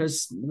been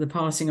because the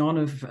passing on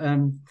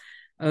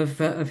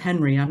of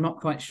Henry. I'm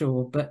not quite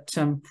sure, but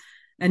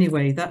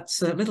anyway,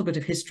 that's a little bit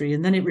of history.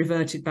 And then it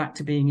reverted back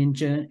to being in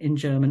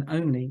German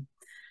only.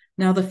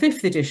 Now, the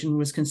 5th edition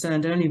was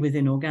concerned only with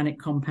inorganic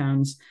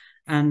compounds.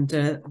 And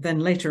then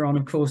later on,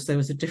 of course, there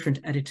was a different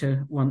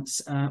editor once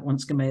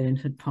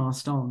Gamelin had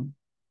passed on.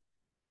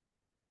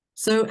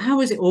 So how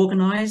is it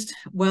organized?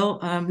 Well,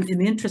 in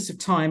the interest of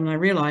time, and I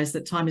realize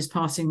that time is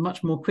passing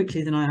much more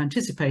quickly than I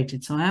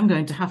anticipated, so I am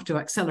going to have to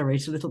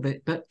accelerate a little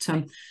bit. But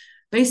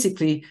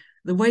basically,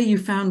 the way you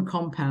found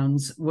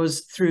compounds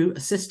was through a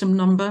system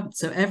number.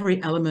 So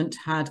every element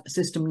had a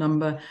system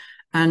number,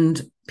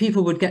 and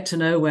people would get to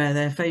know where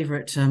their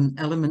favorite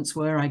elements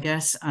were, I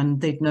guess. And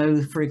they'd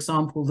know, for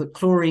example, that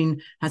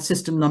chlorine had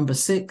system number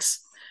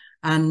 6,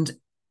 and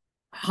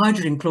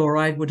hydrogen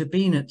chloride would have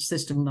been at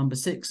system number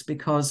 6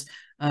 because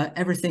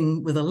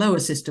everything with a lower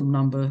system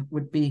number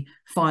would be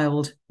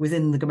filed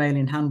within the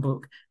Gamelin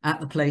Handbook at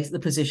the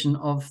position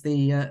of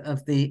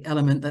the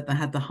element that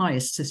had the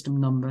highest system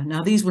number.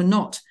 Now, these were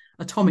not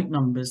atomic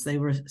numbers, they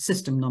were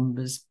system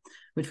numbers,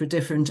 which were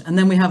different. And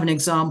then we have an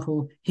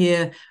example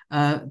here,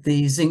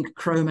 the zinc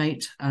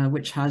chromate,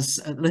 which it's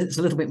a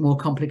little bit more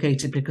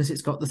complicated because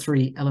it's got the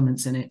 3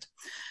 elements in it.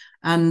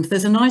 And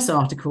there's a nice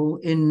article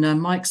in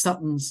Mike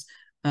Sutton's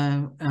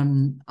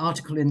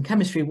article in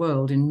Chemistry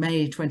World in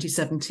May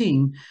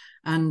 2017,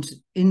 and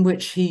in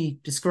which he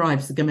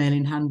describes the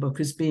Gamelin Handbook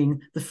as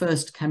being the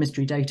first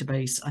chemistry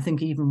database. I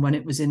think even when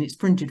it was in its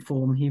printed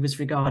form, he was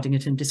regarding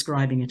it and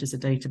describing it as a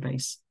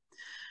database.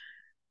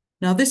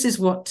 Now, this is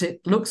what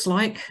it looks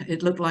like.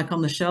 It looked like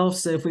on the shelf.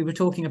 So if we were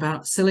talking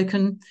about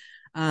silicon,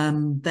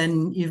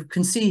 then you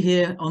can see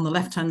here on the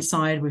left-hand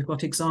side, we've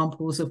got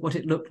examples of what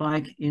it looked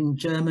like in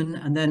German,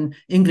 and then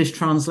English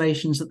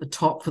translations at the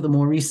top for the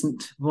more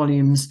recent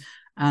volumes.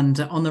 And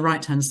on the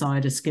right-hand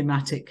side, a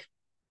schematic.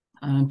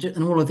 And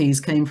all of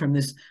these came from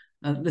this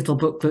little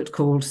booklet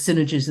called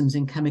Synergisms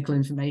in Chemical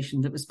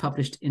Information that was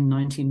published in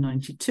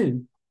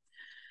 1992.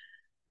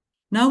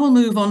 Now we'll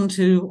move on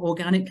to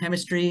organic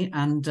chemistry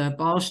and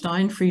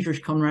Beilstein,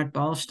 Friedrich Conrad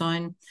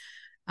Beilstein.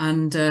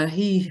 And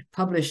he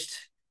published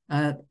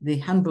the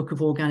Handbook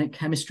of Organic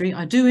Chemistry.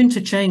 I do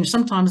interchange.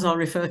 Sometimes I'll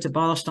refer to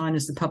Beilstein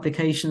as the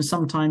publication,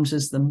 sometimes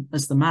as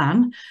the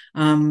man.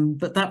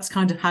 But that's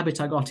kind of habit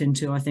I got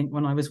into, I think,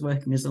 when I was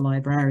working as a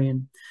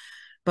librarian.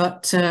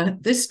 But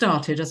this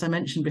started, as I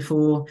mentioned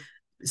before,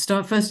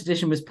 first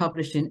edition was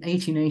published in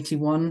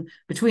 1881,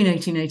 between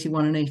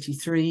 1881 and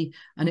 83,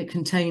 and it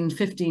contained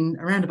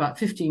around about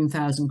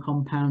 15,000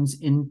 compounds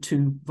in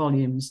 2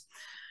 volumes.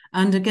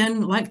 And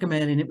again, like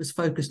Gamelin, it was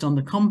focused on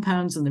the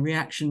compounds and the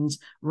reactions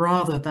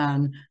rather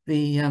than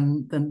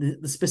the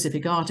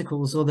specific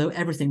articles, although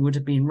everything would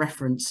have been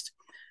referenced,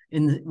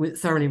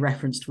 thoroughly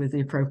referenced with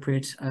the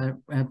appropriate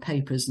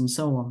papers and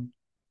so on.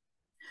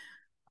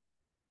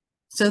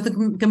 So the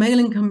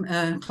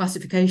Gamelin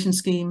classification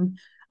scheme,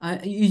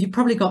 you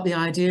probably got the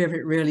idea of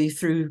it really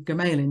through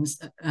Gamelin's.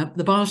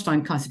 The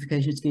Beilstein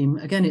classification scheme,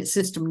 again, it's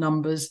system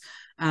numbers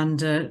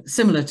and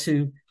similar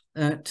to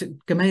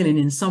Gamelin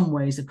in some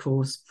ways, of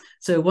course.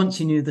 So once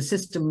you knew the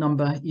system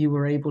number, you'd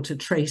be able to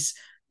trace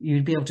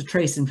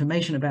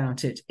information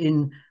about it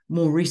in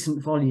more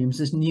recent volumes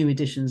as new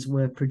editions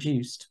were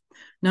produced.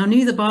 Now,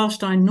 neither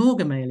Beilstein nor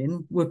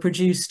Gamelin were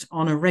produced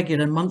on a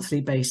regular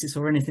monthly basis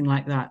or anything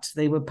like that.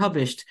 They were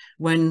published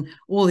when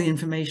all the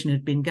information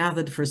had been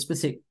gathered for a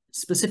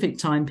specific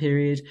time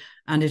period,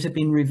 and it had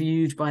been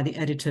reviewed by the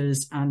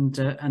editors and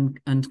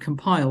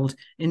compiled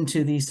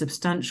into these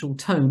substantial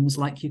tomes,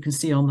 like you can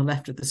see on the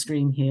left of the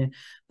screen here,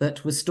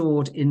 that were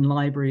stored in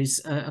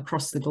libraries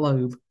across the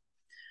globe.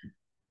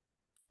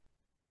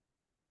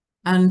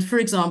 And for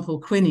example,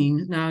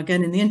 quinine. Now,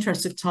 again, in the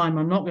interest of time,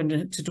 I'm not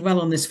going to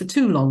dwell on this for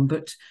too long,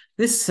 but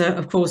this,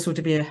 of course,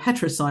 would be a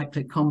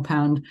heterocyclic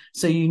compound.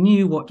 So you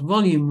knew what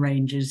volume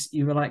ranges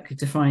you were likely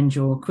to find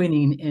your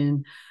quinine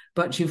in,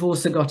 but you've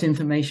also got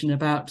information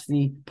about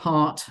the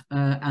part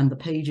and the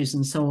pages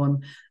and so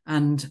on.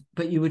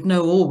 But you would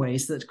know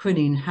always that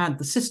quinine had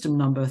the system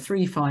number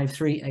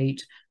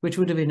 3538, which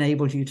would have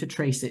enabled you to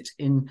trace it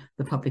in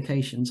the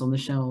publications on the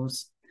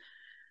shelves.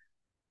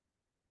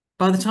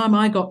 By the time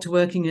I got to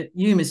working at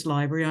UMIS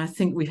Library, I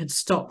think we had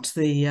stopped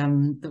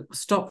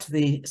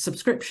the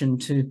subscription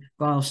to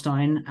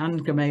Beilstein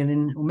and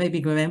Gamelin, or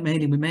maybe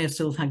Gamelin, we may have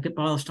still had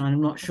Beilstein, I'm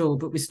not sure,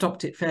 but we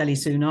stopped it fairly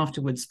soon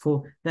afterwards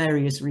for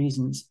various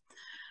reasons.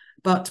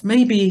 But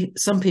maybe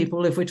some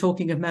people, if we're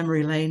talking of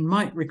memory lane,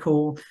 might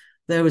recall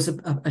there was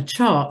a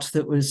chart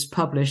that was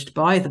published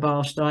by the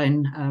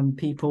Beilstein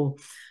people,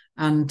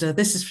 and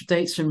this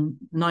dates from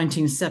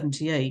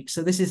 1978.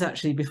 So this is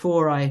actually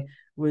before I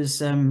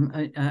was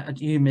at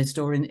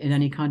UMIST or in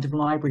any kind of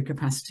library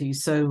capacity.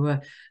 So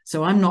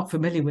I'm not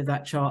familiar with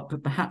that chart,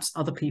 but perhaps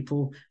other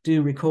people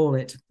do recall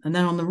it. And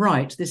then on the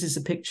right, this is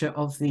a picture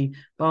of the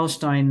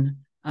Beilstein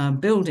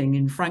building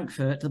in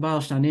Frankfurt, the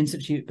Beilstein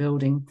Institute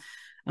building.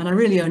 And I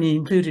really only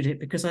included it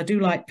because I do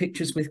like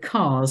pictures with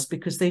cars,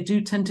 because they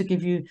do tend to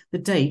give you the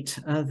date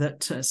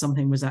that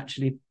something was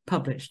actually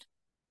published.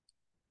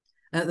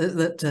 That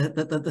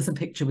the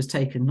picture was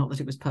taken, not that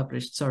it was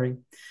published, sorry.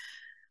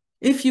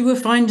 If you were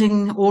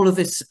finding all of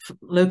this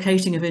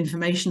locating of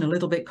information a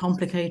little bit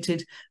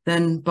complicated,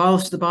 then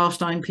the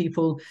Beilstein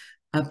people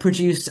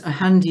produced a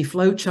handy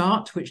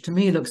flowchart, which to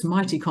me looks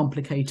mighty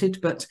complicated,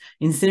 but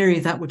in theory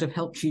that would have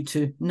helped you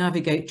to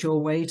navigate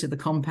your way to the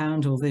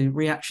compound or the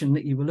reaction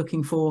that you were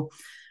looking for.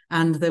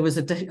 And there was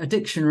a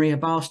dictionary, a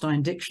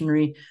Beilstein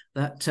dictionary,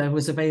 that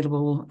was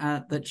available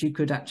that you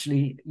could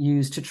actually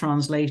use to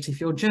translate if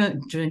you're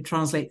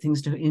translate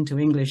things into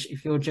English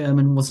if your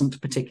German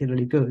wasn't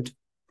particularly good.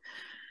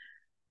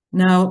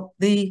 Now,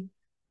 the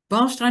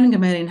Beilstein and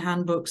Gamaliel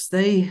handbooks,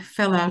 they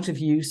fell out of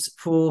use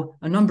for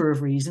a number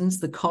of reasons.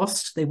 The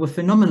cost, they were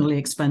phenomenally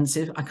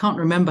expensive. I can't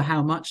remember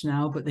how much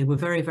now, but they were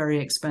very, very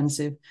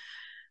expensive.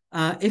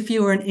 If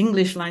you were an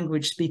English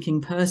language speaking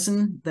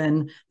person,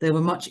 then there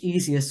were much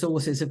easier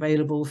sources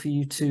available for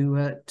you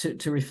to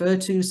refer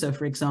to. So,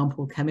 for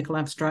example, chemical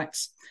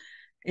abstracts.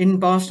 In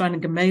Beilstein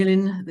and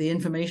Gamaliel, the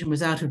information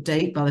was out of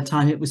date by the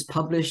time it was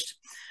published,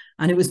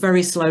 and it was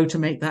very slow to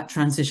make that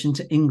transition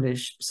to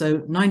English. So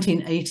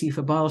 1980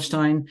 for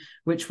Beilstein,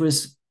 which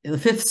was the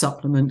fifth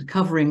supplement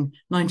covering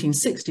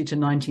 1960 to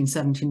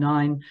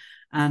 1979.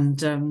 And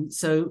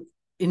so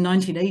in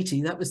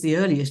 1980, that was the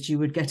earliest you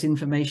would get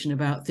information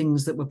about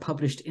things that were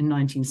published in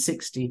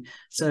 1960.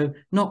 So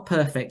not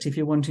perfect if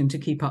you're wanting to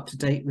keep up to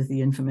date with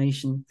the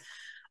information.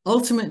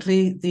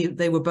 Ultimately,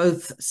 they were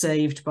both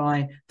saved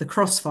by the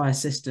Crossfire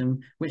system,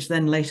 which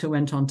then later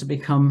went on to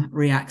become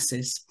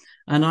Reaxys.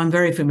 And I'm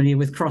very familiar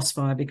with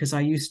Crossfire because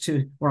I used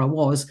to, or I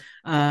was,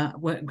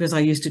 because I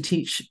used to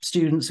teach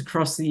students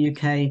across the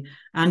UK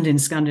and in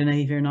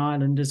Scandinavia and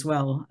Ireland as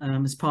well,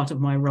 as part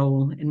of my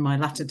role in my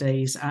latter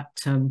days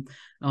at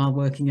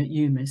working at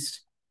UMIST.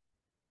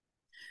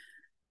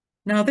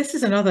 Now, this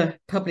is another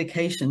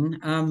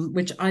publication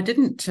which I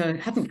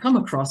hadn't come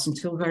across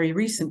until very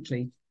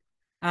recently.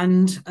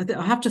 And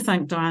I have to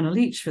thank Diana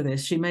Leach for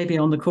this. She may be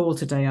on the call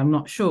today, I'm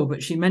not sure,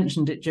 but she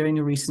mentioned it during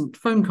a recent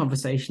phone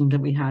conversation that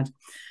we had.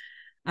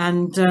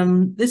 And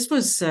this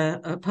was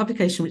a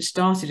publication which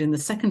started in the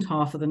second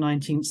half of the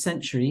 19th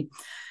century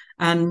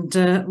and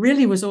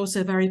really was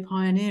also very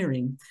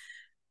pioneering.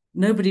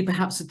 Nobody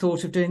perhaps had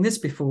thought of doing this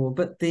before,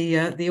 but the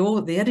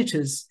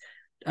editors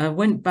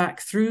went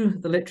back through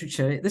the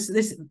literature.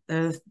 This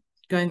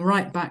going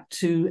right back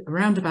to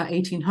around about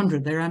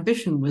 1800. Their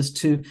ambition was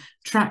to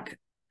track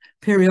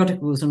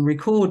periodicals and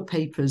record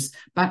papers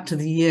back to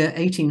the year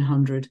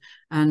 1800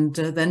 and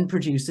then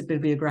produce a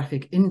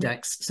bibliographic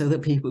index so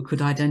that people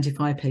could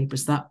identify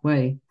papers that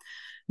way.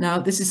 Now,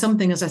 this is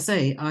something, as I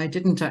say, I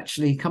didn't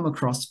actually come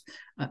across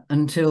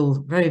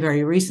until very,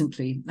 very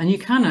recently. And you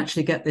can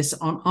actually get this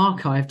on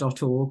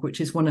archive.org,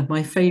 which is one of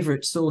my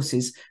favorite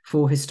sources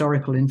for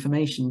historical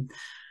information.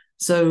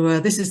 So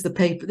this is the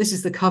paper, this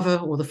is the cover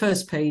or the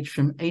first page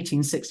from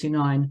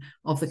 1869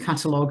 of the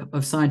Catalogue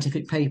of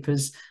Scientific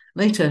Papers,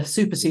 later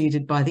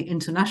superseded by the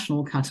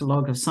International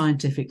Catalogue of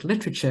Scientific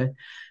Literature.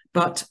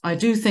 But I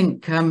do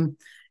think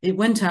it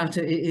went out,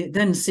 it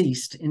then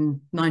ceased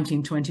in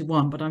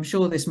 1921, but I'm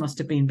sure this must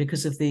have been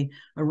because of the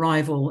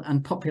arrival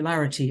and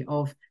popularity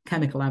of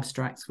chemical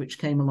abstracts, which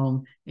came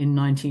along in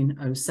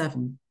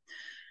 1907.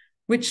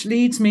 Which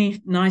leads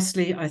me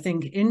nicely, I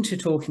think, into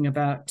talking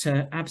about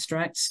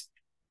abstracts.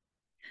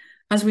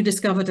 As we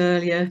discovered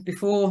earlier,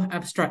 before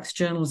abstracts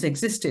journals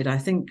existed, I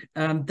think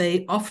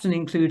they often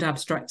include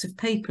abstracts of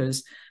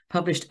papers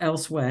published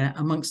elsewhere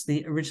amongst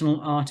the original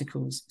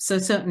articles. So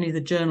certainly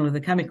the Journal of the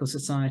Chemical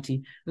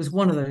Society was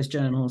one of those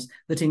journals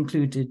that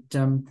included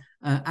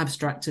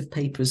abstracts of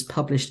papers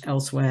published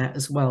elsewhere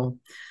as well.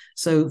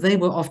 So they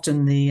were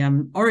often the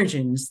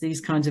origins, these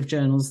kinds of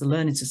journals, the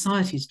learned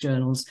societies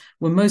journals,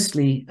 were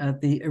mostly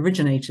the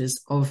originators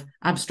of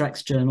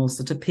abstracts journals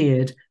that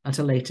appeared at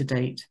a later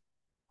date.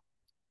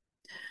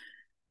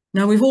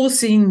 Now, we've all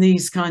seen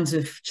these kinds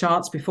of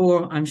charts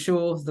before, I'm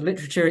sure, the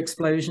literature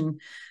explosion,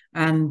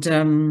 and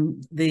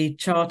the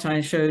chart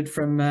I showed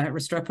from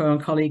Restrepo and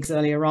colleagues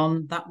earlier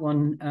on, that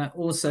one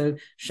also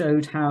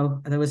showed how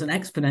there was an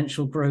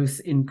exponential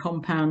growth in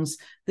compounds.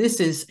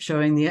 This is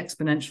showing the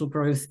exponential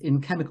growth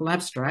in chemical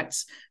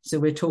abstracts. So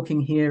we're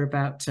talking here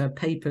about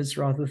papers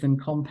rather than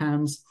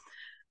compounds.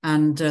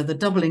 And the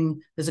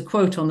doubling, there's a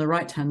quote on the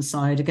right-hand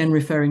side, again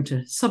referring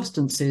to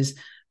substances,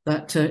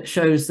 that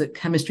shows that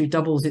chemistry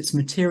doubles its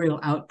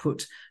material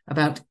output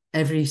about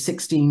every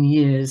 16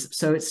 years.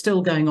 So it's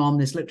still going on.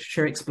 This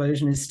literature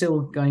explosion is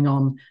still going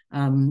on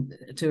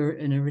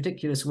in a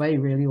ridiculous way,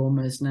 really,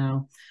 almost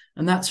now.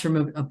 And that's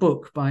from a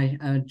book by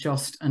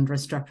Jost and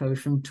Restrepo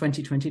from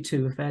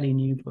 2022, a fairly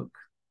new book.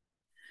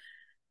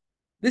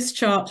 This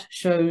chart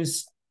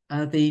shows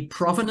the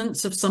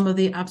provenance of some of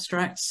the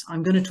abstracts.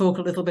 I'm going to talk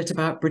a little bit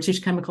about British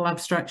chemical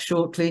abstracts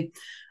shortly.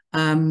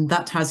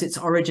 That has its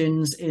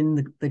origins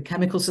in the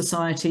Chemical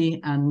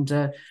Society, and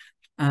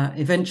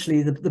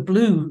Eventually,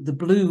 the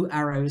blue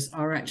arrows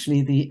are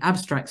actually the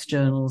abstracts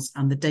journals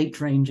and the date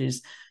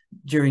ranges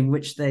during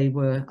which they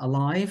were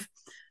alive.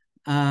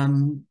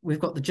 We've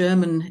got the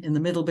German in the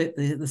middle bit,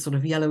 the sort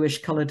of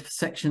yellowish coloured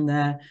section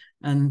there,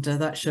 and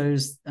that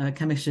shows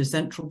Chemische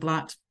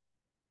Zentralblatt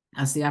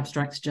as the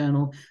abstracts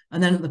journal.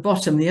 And then at the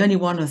bottom, the only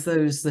one of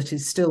those that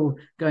is still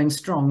going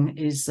strong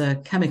is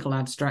chemical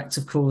abstracts,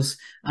 of course,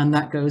 and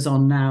that goes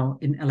on now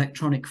in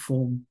electronic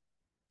form.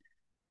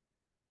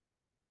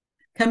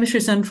 Chemische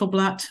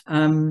Zentralblatt,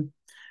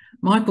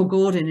 Michael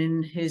Gordon,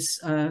 in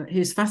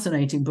his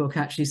fascinating book,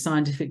 actually,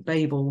 Scientific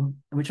Babel,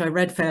 which I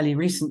read fairly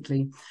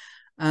recently,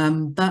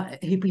 that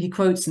he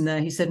quotes in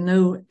there, he said,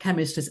 no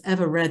chemist has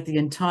ever read the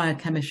entire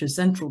Chemische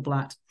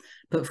Zentralblatt,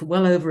 but for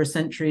well over a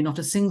century, not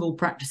a single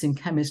practicing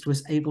chemist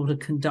was able to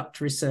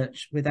conduct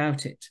research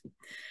without it.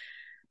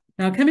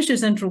 Now, Chemische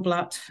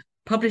Zentralblatt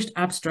published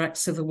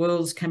abstracts of the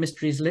world's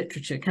chemistry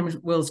literature,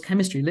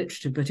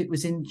 but it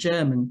was in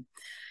German.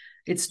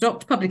 It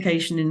stopped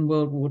publication in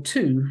World War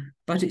II,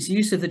 but its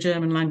use of the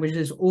German language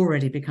is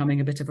already becoming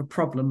a bit of a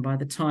problem by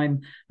the time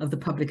of the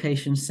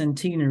publication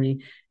centenary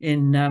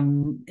in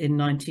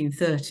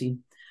 1930.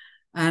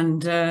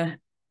 And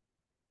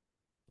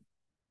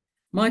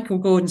Michael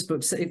Gordon's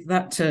book,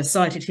 that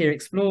cited here,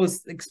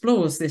 explores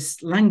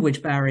this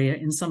language barrier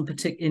in some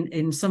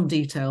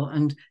detail,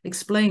 and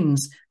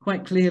explains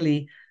quite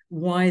clearly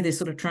why this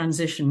sort of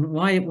transition,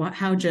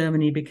 how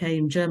German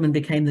became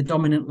the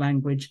dominant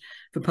language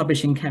for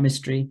publishing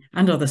chemistry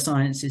and other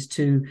sciences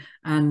too,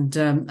 and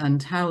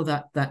how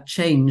that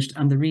changed,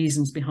 and the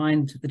reasons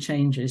behind the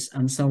changes,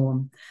 and so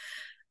on.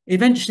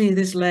 Eventually,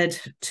 this led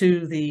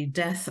to the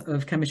death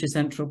of Chemische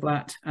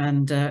Zentralblatt,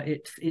 and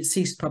it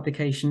ceased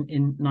publication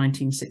in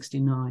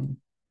 1969.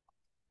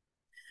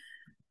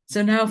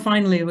 So now,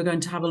 finally, we're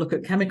going to have a look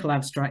at chemical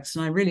abstracts,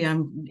 and I really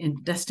am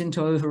destined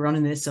to overrun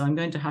in this, so I'm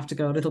going to have to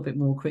go a little bit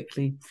more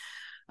quickly.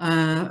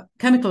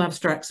 Chemical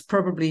abstracts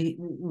probably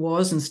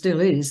was and still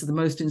is the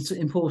most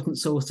important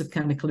source of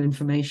chemical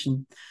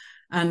information.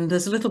 And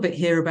there's a little bit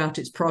here about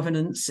its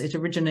provenance. It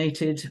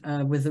originated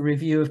with a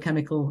review of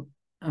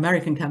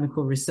American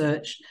chemical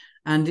research,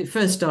 and it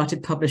first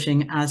started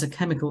publishing as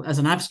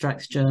an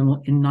abstracts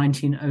journal in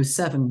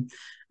 1907,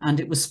 and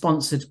it was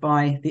sponsored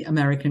by the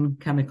American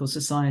Chemical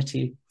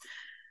Society.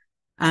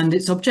 And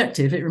its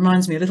objective, it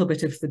reminds me a little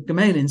bit of the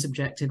Gamalin's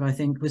objective, I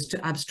think, was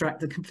to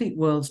abstract the complete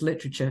world's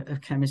literature of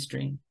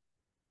chemistry.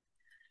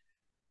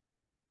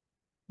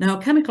 Now,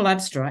 chemical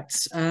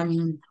abstracts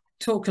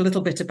talk a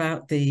little bit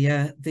about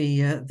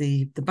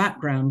the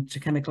background to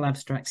chemical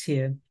abstracts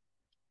here.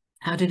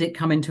 How did it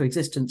come into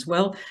existence?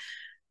 Well,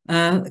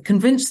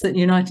 convinced that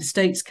United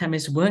States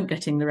chemists weren't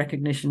getting the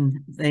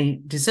recognition they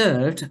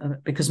deserved,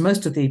 because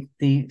most of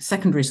the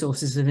secondary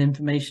sources of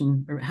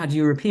information had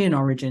European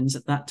origins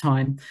at that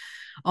time,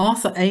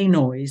 Arthur A.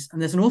 Noyes, and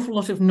there's an awful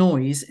lot of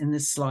noise in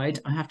this slide,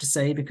 I have to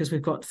say, because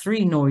we've got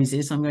three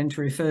noises I'm going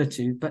to refer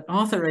to, but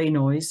Arthur A.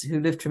 Noyes,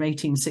 who lived from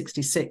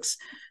 1866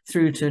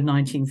 through to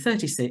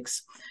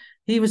 1936,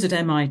 he was at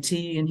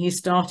MIT, and he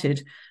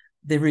started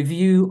the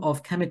Review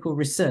of Chemical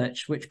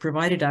Research, which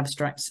provided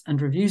abstracts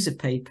and reviews of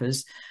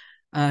papers,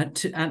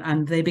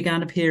 and they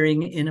began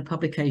appearing in a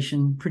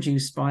publication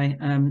produced by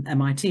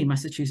MIT,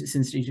 Massachusetts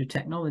Institute of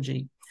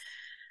Technology.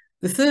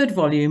 The third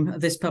volume of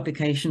this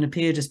publication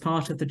appeared as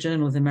part of the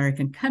Journal of the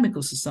American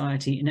Chemical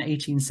Society in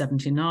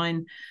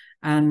 1879,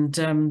 and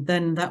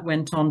then that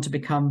went on to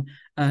become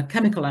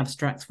Chemical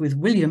Abstracts with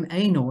William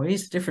A.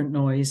 Noyes, different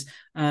Noyes.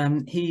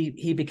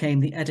 He became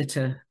the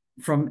editor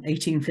from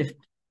 1850.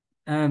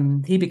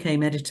 He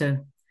became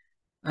editor.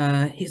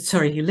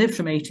 He lived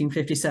from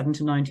 1857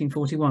 to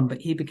 1941,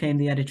 but he became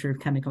the editor of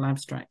Chemical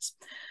Abstracts.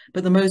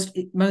 But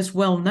the most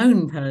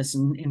well-known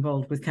person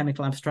involved with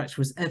Chemical Abstracts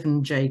was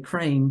Evan J.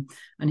 Crane,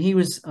 and he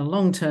was a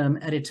long-term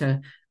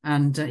editor,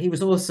 and he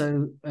was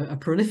also a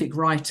prolific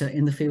writer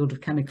in the field of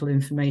chemical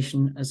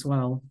information as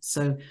well.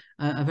 So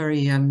a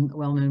very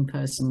well-known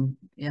person,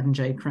 Evan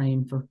J.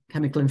 Crane, for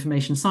chemical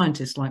information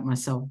scientists like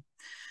myself.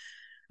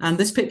 And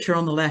this picture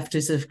on the left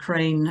is of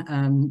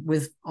Crane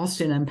with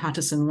Austin M.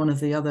 Patterson, one of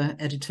the other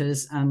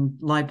editors and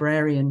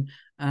librarian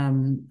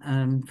from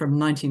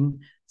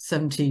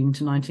 1917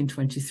 to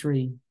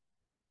 1923.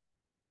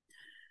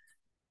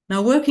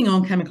 Now, working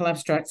on chemical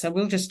abstracts, I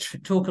will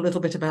just talk a little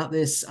bit about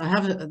this.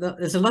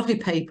 There's a lovely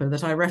paper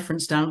that I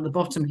referenced down at the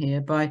bottom here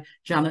by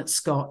Janet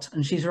Scott,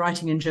 and she's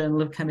writing in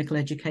Journal of Chemical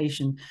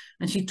Education,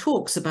 and she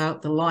talks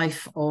about the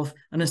life of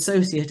an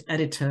associate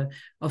editor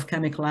of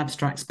chemical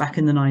abstracts back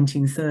in the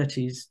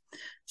 1930s.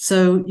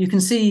 So you can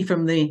see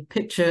from the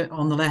picture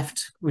on the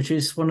left, which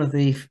is one of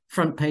the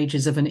front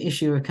pages of an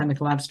issue of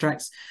Chemical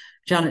Abstracts,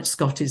 Janet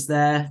Scott is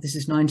there. This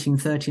is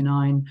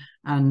 1939,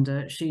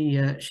 and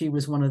she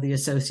was one of the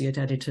associate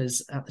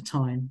editors at the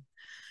time.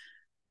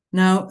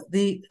 Now,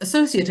 the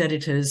associate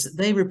editors,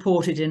 they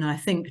reported in, I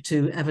think,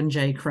 to Evan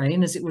J.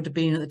 Crane, as it would have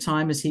been at the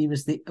time, as he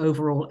was the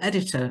overall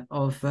editor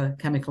of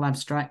Chemical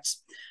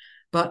Abstracts.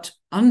 But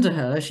under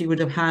her, she would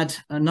have had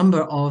a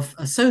number of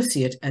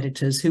associate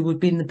editors who would have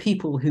been the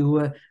people who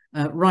were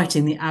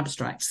writing the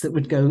abstracts that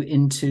would go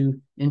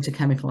into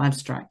chemical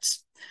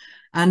abstracts.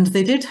 And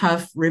they did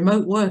have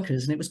remote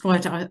workers, and it was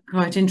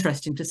quite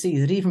interesting to see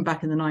that even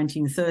back in the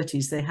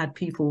 1930s, they had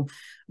people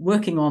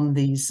working on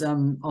these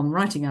on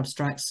writing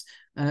abstracts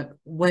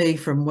way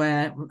from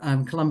where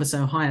Columbus,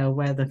 Ohio,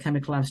 where the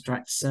chemical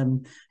abstracts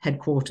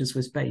headquarters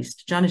was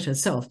based. Janet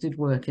herself did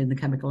work in the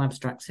chemical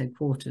abstracts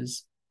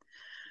headquarters.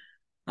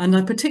 And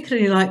I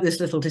particularly like this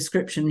little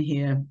description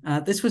here.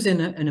 This was in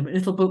a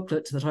little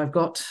booklet that I've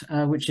got,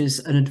 which is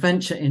An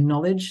Adventure in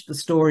Knowledge, the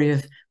story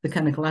of the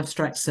Chemical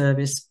Abstract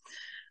Service.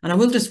 And I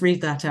will just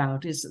read that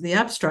out. Is the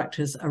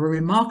abstractors are a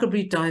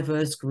remarkably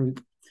diverse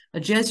group: a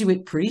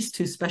Jesuit priest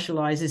who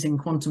specializes in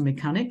quantum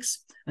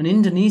mechanics, an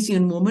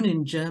Indonesian woman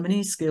in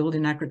Germany skilled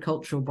in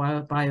agricultural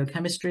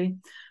biochemistry,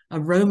 a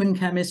Roman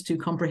chemist who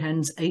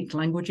comprehends 8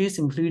 languages,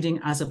 including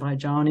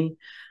Azerbaijani,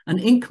 an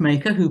ink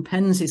maker who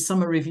pens his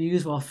summer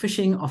reviews while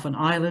fishing off an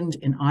island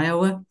in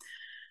Iowa,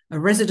 a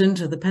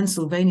resident of the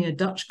Pennsylvania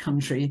Dutch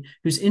country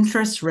whose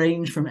interests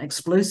range from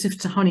explosives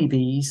to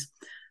honeybees,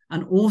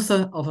 an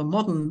author of a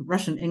modern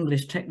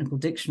Russian-English technical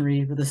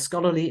dictionary with a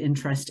scholarly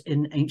interest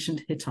in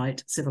ancient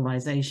Hittite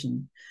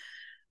civilization.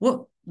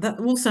 Well, that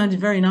all sounded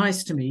very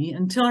nice to me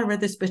until I read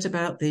this bit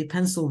about the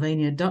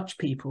Pennsylvania Dutch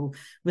people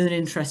with an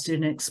interest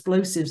in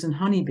explosives and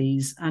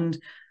honeybees. And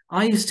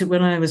I used to,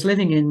 when I was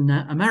living in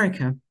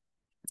America,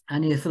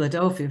 and near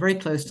Philadelphia, very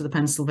close to the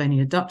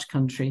Pennsylvania Dutch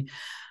country,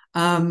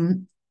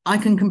 I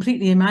can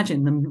completely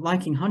imagine them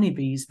liking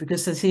honeybees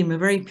because they seem a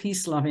very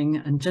peace-loving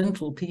and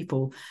gentle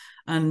people.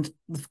 And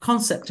the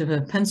concept of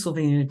a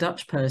Pennsylvania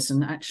Dutch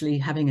person actually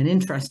having an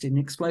interest in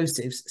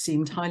explosives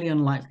seemed highly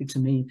unlikely to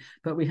me,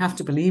 but we have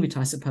to believe it,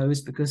 I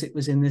suppose, because it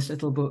was in this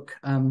little book,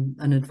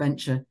 An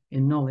Adventure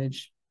in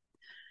Knowledge.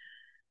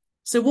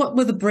 So what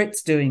were the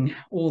Brits doing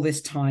all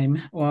this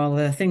time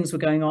while things were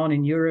going on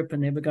in Europe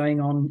and they were going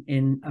on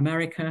in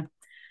America?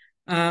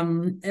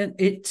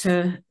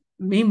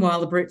 Meanwhile,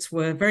 the Brits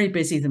were very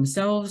busy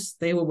themselves.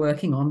 They were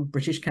working on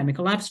British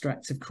chemical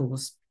abstracts, of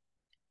course.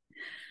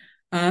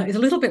 It's a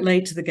little bit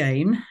late to the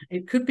game.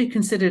 It could be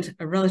considered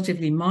a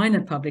relatively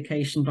minor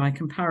publication by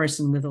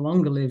comparison with the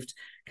longer-lived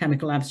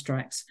chemical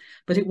abstracts,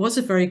 but it was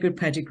a very good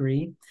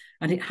pedigree,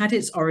 and it had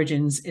its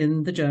origins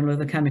in the Journal of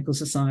the Chemical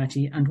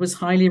Society and was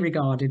highly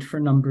regarded for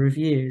a number of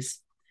years.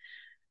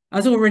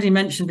 As already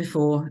mentioned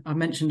before, I've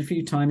mentioned a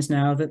few times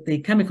now that the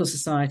Chemical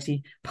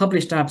Society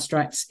published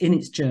abstracts in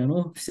its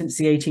journal since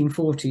the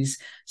 1840s.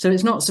 So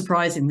it's not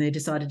surprising they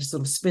decided to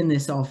sort of spin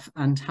this off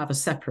and have a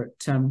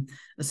separate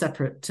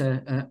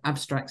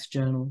abstracts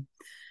journal.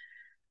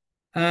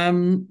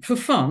 For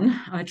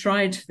fun, I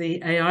tried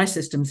the AI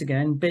systems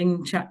again,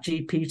 Bing,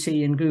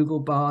 ChatGPT and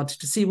Google Bard,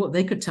 to see what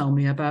they could tell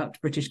me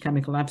about British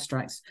chemical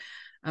abstracts.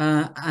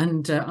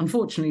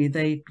 Unfortunately,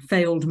 they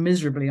failed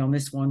miserably on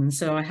this one. And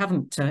so I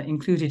haven't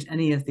included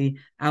any of the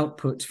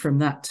output from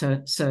that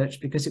search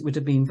because it would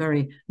have been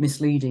very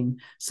misleading.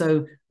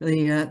 So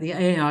the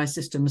AI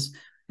systems,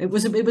 it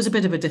was a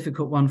bit of a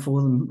difficult one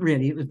for them,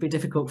 really. It would be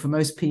difficult for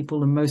most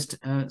people and most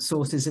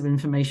sources of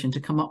information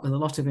to come up with a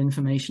lot of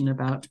information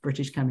about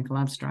British chemical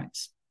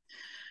abstracts.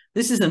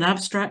 This is an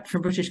abstract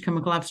from British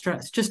chemical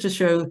abstracts, just to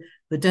show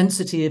the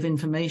density of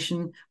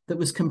information that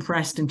was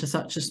compressed into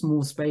such a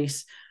small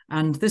space.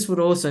 And this would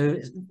also,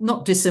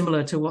 not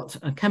dissimilar to what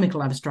a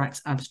chemical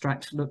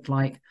abstract looked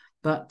like,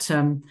 but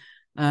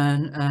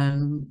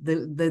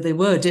they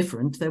were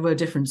different. There were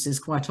differences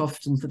quite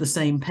often for the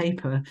same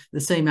paper,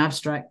 the same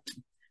abstract.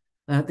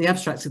 The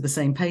abstracts of the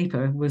same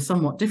paper were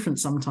somewhat different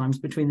sometimes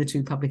between the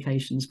two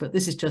publications, but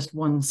this is just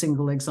one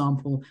single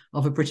example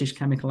of a British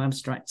chemical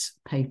abstracts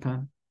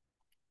paper.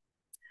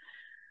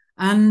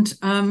 And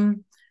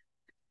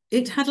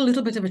it had a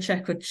little bit of a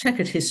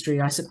checkered history,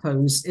 I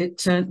suppose.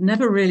 It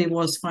never really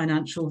was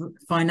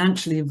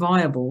financially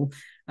viable,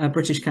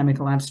 British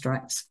chemical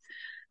abstracts.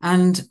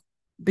 And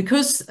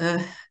because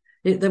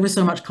there was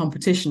so much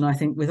competition, I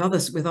think, with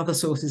other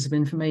sources of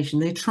information,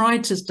 they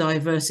tried to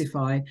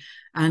diversify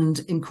and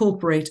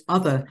incorporate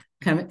other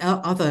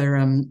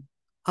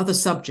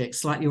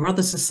subjects, like your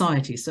other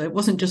societies. So it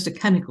wasn't just a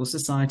chemical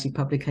society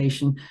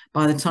publication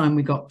by the time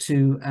we got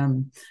to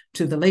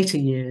the later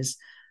years.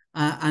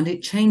 And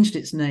it changed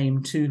its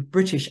name to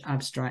British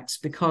Abstracts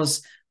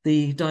because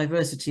the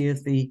diversity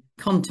of the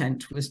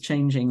content was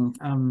changing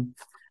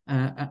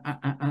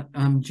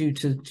due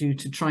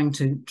to trying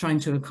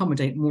to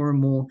accommodate more and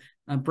more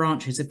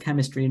branches of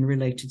chemistry and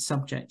related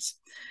subjects.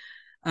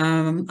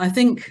 I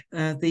think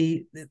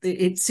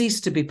it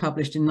ceased to be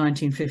published in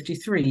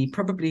 1953,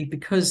 probably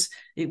because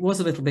it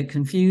was a little bit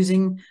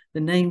confusing.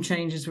 The name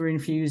changes were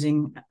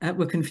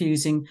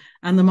confusing,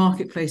 and the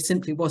marketplace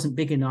simply wasn't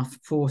big enough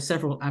for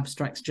several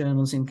abstracts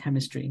journals in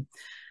chemistry.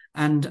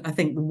 And I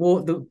think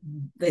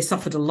they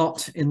suffered a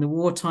lot in the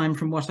wartime,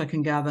 from what I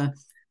can gather,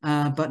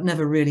 but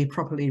never really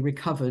properly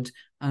recovered,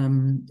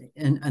 and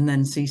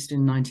then ceased in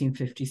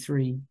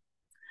 1953.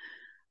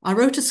 I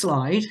wrote a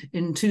slide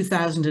in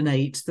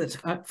 2008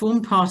 that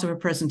formed part of a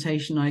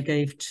presentation I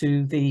gave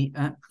to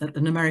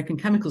an American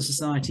Chemical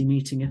Society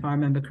meeting, if I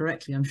remember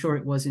correctly. I'm sure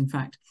it was, in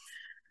fact.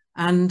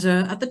 And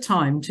at the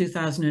time,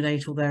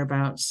 2008 or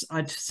thereabouts,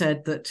 I'd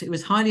said that it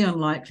was highly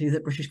unlikely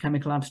that British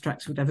chemical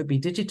abstracts would ever be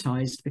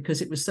digitized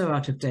because it was so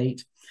out of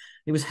date.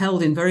 It was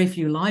held in very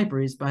few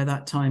libraries by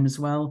that time as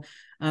well,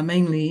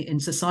 mainly in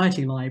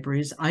society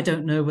libraries. I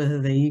don't know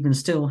whether they even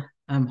still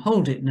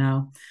hold it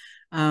now.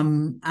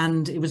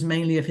 And it was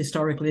mainly of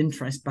historical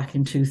interest back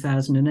in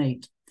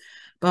 2008.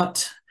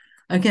 But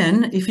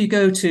again, if you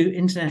go to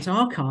Internet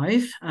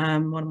Archive,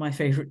 one of my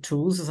favorite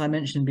tools, as I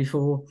mentioned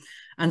before,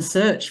 and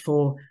search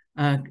for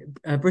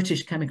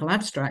British chemical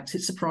abstracts,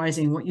 it's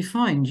surprising what you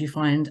find. You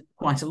find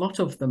quite a lot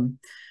of them.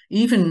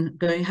 Even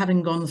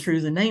having gone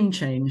through the name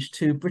change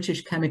to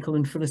British Chemical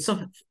and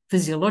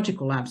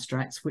Physiological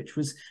Abstracts, which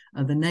was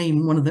the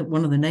name, one of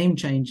the name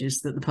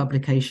changes that the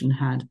publication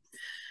had.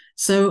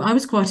 So I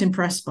was quite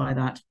impressed by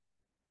that.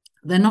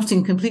 They're not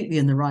completely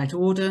in the right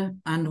order.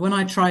 And when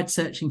I tried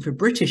searching for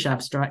British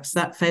abstracts,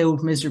 that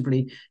failed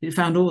miserably. It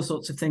found all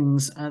sorts of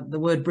things. The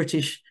word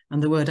British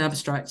and the word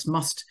abstracts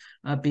must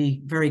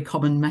be very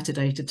common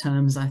metadata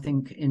terms, I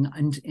think,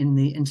 in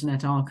the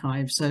Internet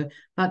Archive. So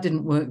that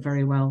didn't work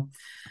very well.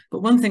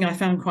 But one thing I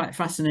found quite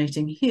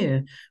fascinating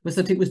here was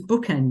that it was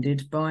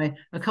bookended by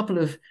a couple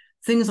of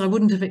things I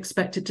wouldn't have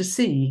expected to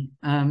see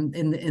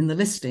in the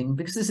listing,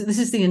 because this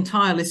is the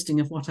entire listing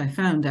of what I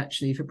found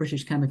actually for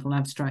British chemical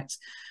abstracts.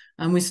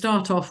 And we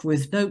start off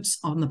with notes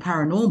on the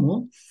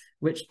paranormal,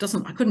 which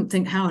I couldn't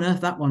think how on earth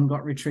that one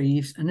got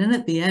retrieved. And then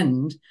at the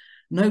end,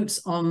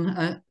 notes on,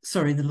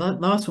 the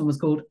last one was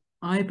called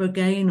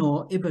Ibogaine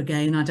or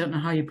Ibogaine, I don't know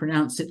how you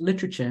pronounce it,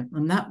 literature.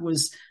 And that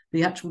was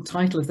the actual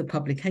title of the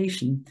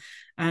publication.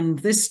 And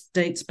this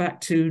dates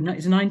back to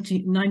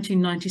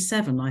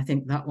 1997, I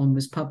think that one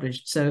was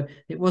published. So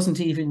it wasn't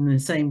even in the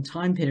same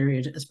time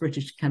period as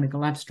British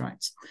chemical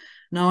abstracts.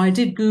 Now, I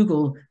did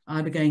Google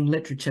Ibogaine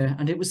literature,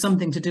 and it was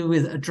something to do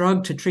with a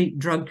drug to treat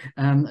drug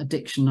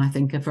addiction, I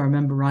think, if I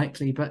remember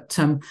rightly. But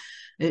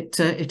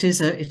it is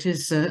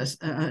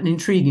an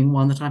intriguing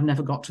one that I've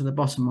never got to the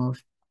bottom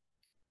of.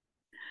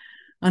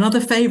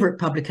 Another favourite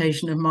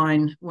publication of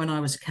mine when I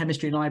was a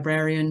chemistry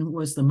librarian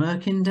was the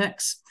Merck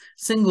Index,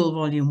 single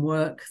volume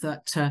work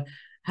that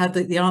had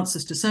the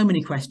answers to so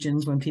many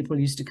questions when people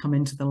used to come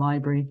into the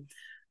library.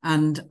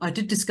 And I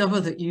did discover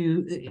that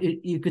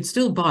you could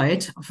still buy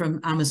it from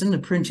Amazon, a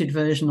printed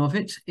version of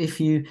it. If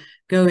you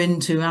go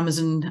into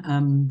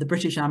Amazon, the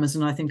British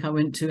Amazon, I think I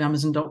went to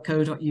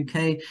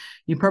amazon.co.uk,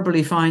 you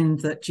probably find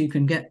that you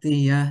can get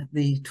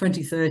the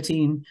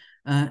 2013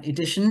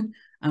 edition.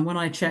 And when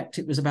I checked,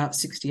 it was about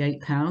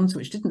 £68,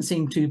 which didn't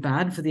seem too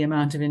bad for the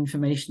amount of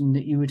information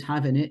that you would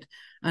have in it.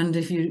 And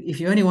if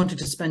you only wanted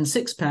to spend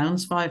 £6,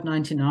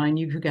 £5.99,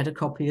 you could get a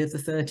copy of the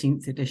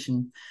 13th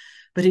edition.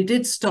 But it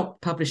did stop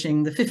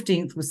publishing. The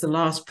 15th was the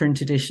last print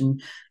edition,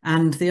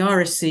 and the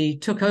RSC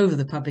took over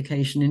the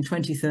publication in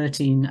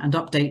 2013 and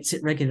updates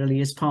it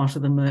regularly as part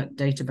of the Merck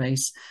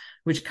database,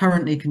 which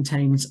currently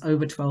contains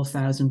over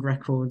 12,000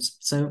 records.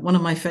 So one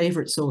of my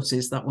favorite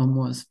sources, that one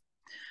was.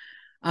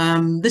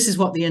 This is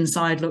what the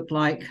inside looked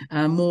like,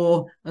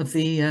 more of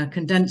the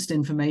condensed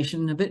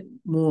information, a bit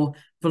more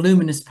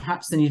voluminous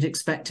perhaps than you'd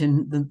expect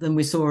than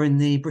we saw in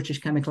the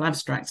British Chemical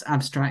Abstracts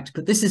abstract.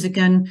 But this is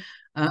again,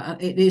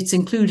 it's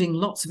including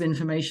lots of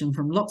information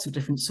from lots of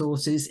different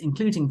sources,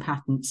 including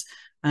patents,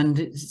 and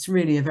it's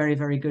really a very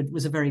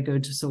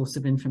good source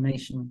of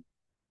information.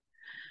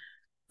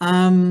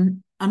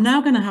 I'm now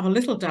going to have a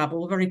little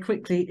dabble very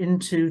quickly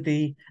into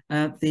the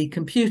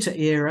computer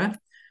era,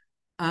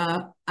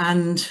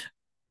 and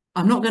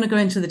I'm not going to go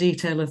into the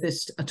detail of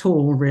this at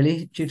all,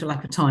 really, due to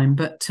lack of time,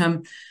 but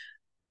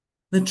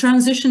the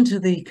transition to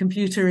the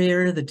computer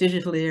era, the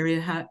digital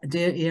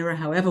era,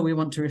 however we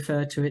want to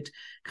refer to it,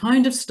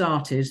 kind of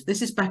started,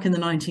 this is back in the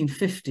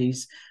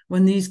 1950s,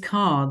 when these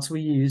cards were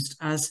used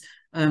as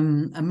a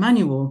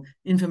manual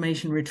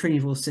information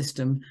retrieval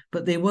system,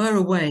 but they were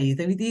a way,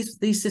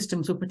 these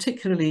systems were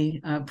particularly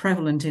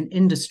prevalent in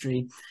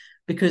industry,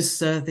 because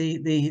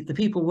the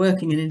people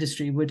working in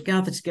industry would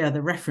gather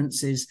together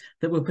references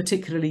that were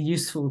particularly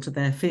useful to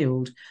their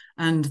field,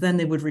 and then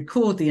they would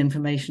record the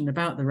information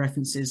about the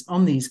references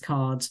on these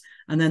cards,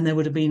 and then there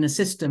would have been a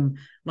system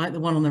like the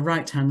one on the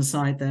right-hand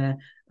side there,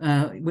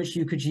 which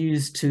you could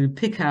use to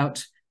pick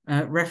out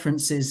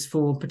references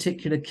for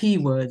particular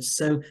keywords.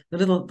 So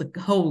the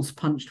holes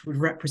punched would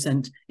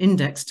represent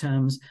index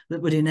terms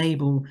that would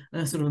enable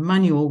a sort of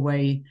manual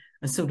way,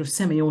 a sort of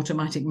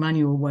semi-automatic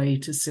manual way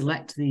to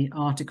select the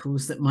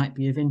articles that might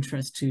be of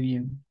interest to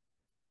you.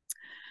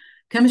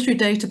 Chemistry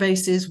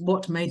databases,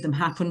 what made them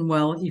happen?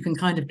 Well, you can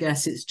kind of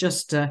guess it's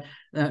just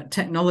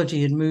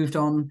technology had moved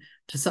on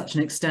to such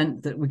an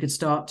extent that we could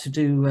start to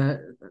do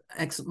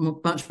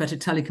much better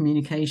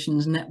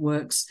telecommunications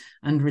networks,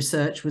 and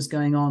research was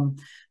going on.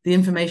 The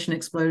information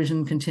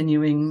explosion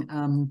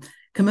continuing.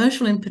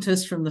 Commercial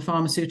impetus from the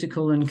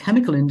pharmaceutical and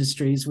chemical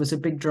industries was a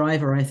big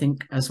driver, I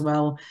think, as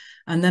well.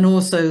 And then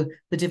also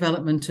the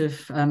development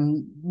of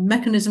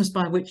mechanisms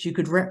by which you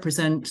could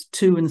represent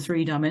 2- and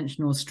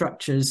 3-dimensional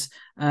structures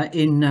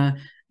in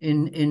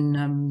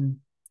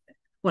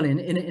well,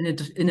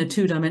 in a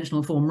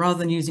two-dimensional form, rather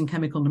than using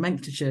chemical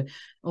nomenclature,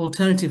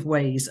 alternative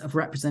ways of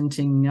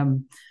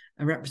representing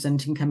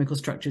chemical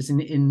structures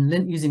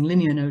using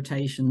linear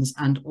notations,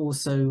 and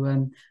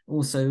also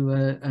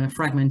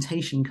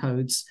fragmentation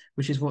codes,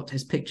 which is what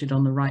is pictured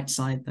on the right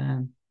side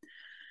there.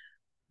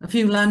 A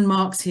few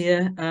landmarks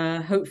here.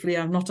 Hopefully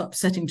I'm not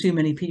upsetting too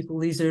many people.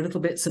 These are a little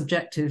bit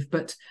subjective,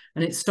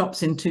 and it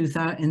stops in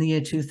the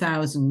year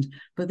 2000.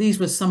 But these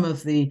were some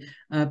of the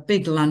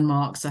big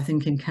landmarks, I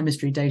think, in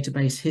chemistry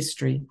database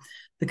history.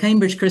 The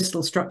Cambridge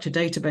Crystal Structure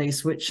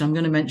Database, which I'm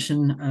going to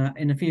mention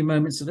in a few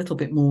moments a little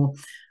bit more,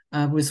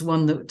 was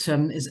one that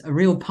is a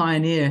real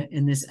pioneer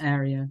in this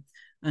area.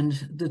 And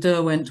the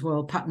Derwent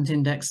World Patent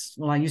Index,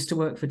 well, I used to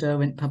work for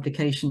Derwent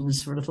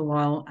Publications for a little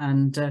while,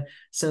 and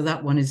so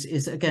that one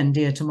is again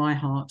dear to my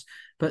heart.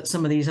 But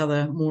some of these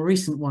other more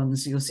recent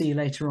ones you'll see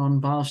later on,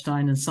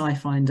 Beilstein and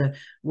SciFinder,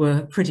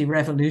 were pretty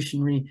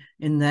revolutionary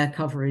in their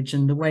coverage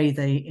and the way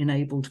they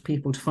enabled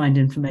people to find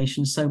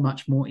information so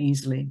much more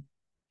easily.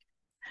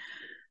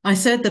 I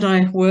said that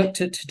I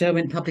worked at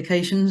Derwent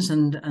Publications,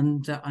 and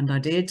I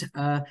did.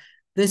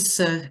 This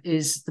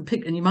is the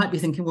pic, and you might be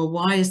thinking, well,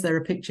 why is there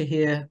a picture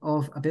here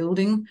of a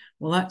building?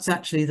 Well, that's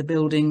actually the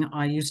building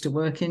I used to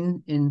work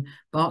in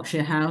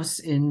Berkshire House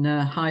in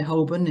High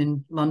Holborn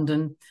in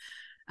London.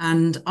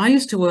 And I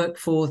used to work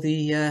for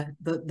the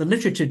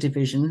literature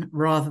division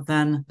rather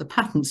than the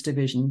patents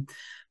division.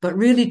 But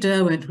really,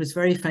 Derwent was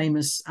very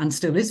famous, and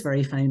still is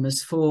very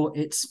famous, for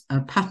its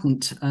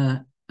patent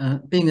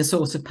being a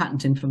source of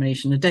patent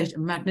information, a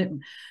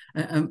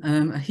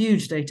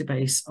huge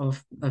database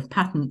of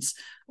patents,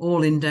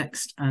 all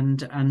indexed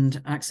and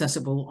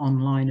accessible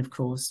online, of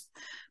course.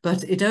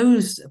 But it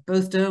owes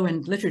both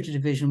Derwent Literature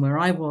Division, where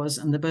I was,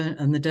 and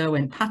the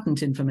Derwent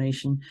patent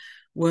information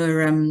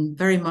were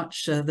very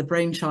much the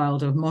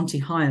brainchild of Monty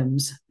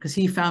Hyams, because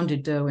he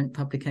founded Derwent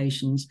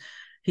Publications.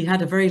 He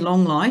had a very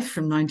long life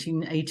from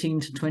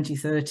 1918 to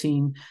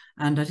 2013,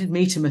 and I did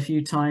meet him a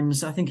few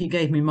times. I think he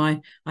gave me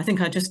I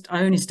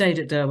only stayed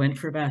at Derwent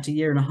for about a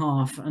year and a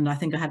half, and I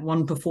think I had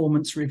one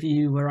performance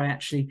review where I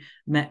actually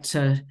met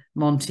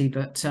Monty,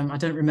 but I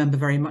don't remember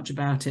very much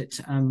about it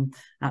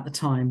at the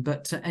time.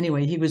 But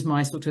anyway, he was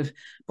my sort of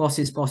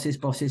boss's boss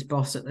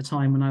at the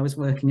time when I was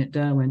working at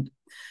Derwent.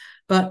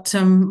 But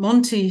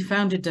Monty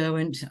founded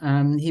Derwent.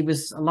 He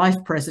was a life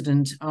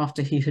president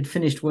after he had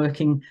finished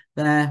working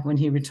there when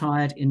he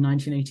retired in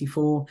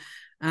 1984.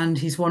 And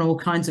he's won all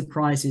kinds of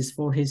prizes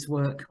for his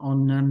work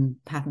on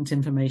patent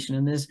information.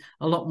 And there's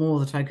a lot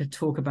more that I could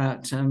talk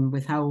about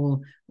with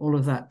how all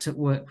of that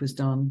work was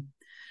done.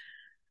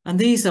 And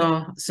these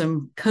are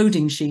some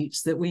coding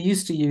sheets that we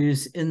used to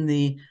use in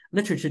the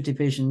literature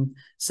division.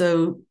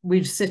 So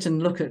we'd sit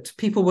and look at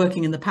people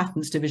working in the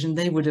patents division.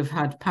 They would have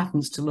had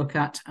patents to look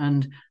at,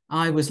 and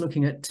I was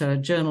looking at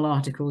journal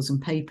articles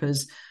and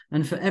papers.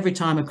 And for every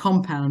time a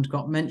compound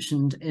got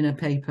mentioned in a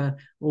paper,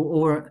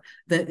 or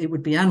that it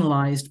would be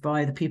analysed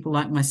by the people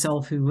like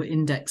myself who were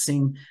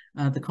indexing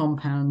the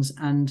compounds.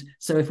 And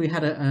so if we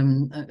had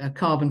a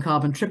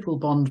carbon-carbon triple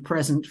bond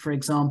present, for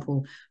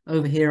example,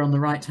 over here on the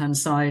right-hand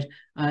side,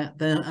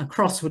 then a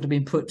cross would have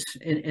been put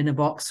in a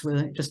box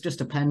with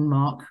just a pen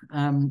mark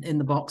in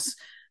the box.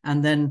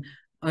 And then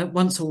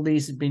once all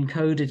these had been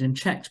coded and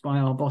checked by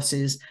our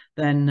bosses,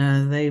 then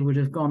they would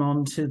have gone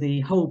on to the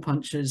hole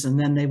punchers, and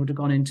then they would have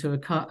gone into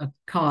a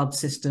card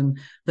system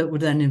that would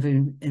then have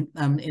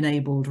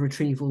enabled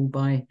retrieval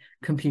by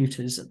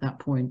computers at that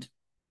point.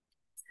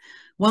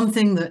 One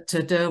thing that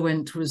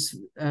Derwent was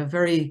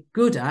very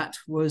good at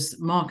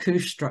was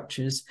Marcouche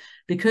structures,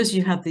 because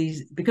you had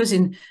these, because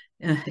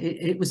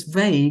it was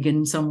vague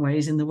in some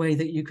ways in the way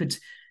that you could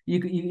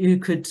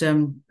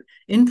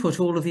input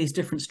all of these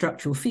different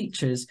structural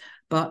features,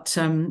 but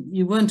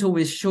you weren't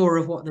always sure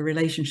of what the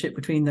relationship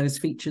between those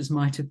features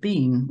might have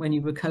been when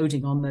you were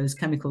coding on those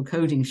chemical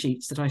coding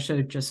sheets that I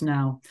showed just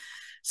now.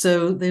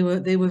 So they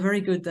were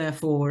very good,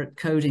 therefore, at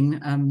coding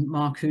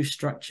Marcouche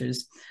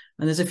structures.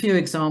 And there's a few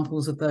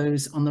examples of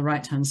those on the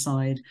right-hand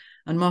side.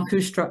 And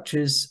Marcouche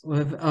structures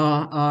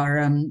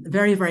are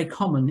very, very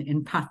common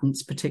in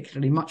patents,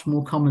 particularly much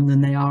more common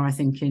than they are, I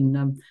think,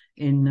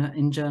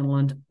 in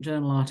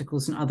journal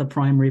articles and other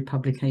primary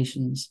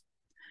publications.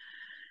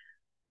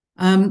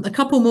 A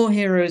couple more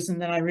heroes,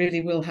 and then I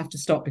really will have to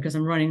stop because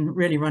I'm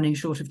really running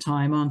short of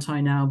time, aren't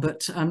I now?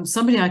 But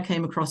somebody I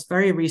came across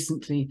very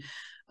recently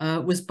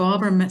was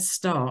Barbara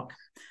Metz-Stark.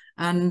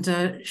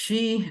 And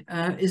she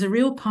is a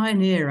real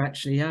pioneer,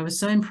 actually. I was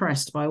so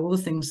impressed by all the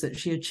things that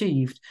she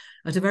achieved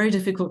at a very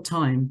difficult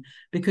time,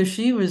 because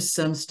she was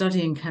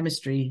studying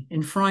chemistry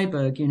in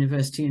Freiburg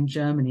University in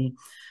Germany,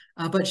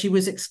 but she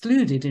was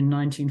excluded in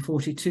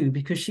 1942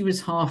 because she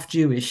was half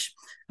Jewish,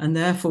 and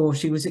therefore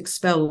she was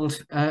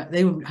expelled.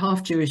 They were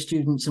half Jewish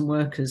students and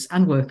workers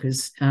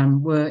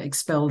were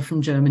expelled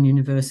from German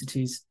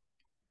universities.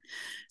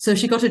 So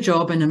she got a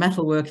job in a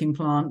metalworking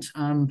plant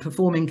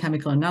performing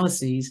chemical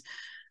analyses.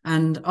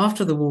 And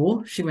after the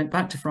war, she went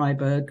back to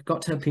Freiburg,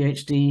 got her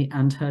PhD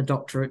and her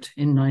doctorate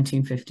in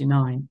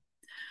 1959.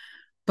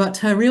 But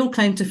her real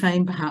claim to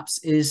fame,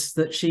 perhaps, is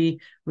that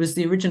she was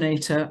the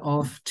originator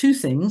of two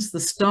things: the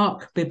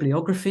Stark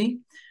bibliography,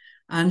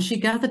 and she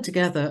gathered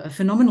together a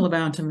phenomenal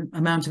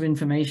amount of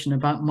information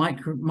about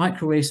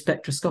microwave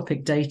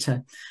spectroscopic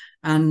data,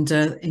 and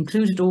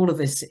included all of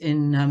this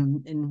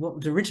in what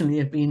would originally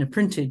have been a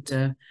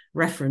printed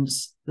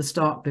reference, the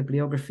Stark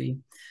bibliography.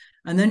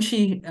 And then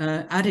she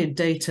added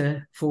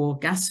data for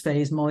gas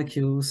phase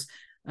molecules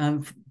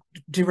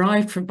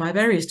derived by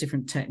various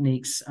different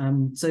techniques.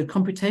 So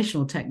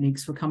computational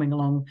techniques were coming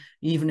along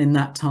even in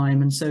that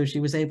time. And so she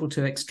was able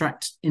to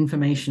extract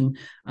information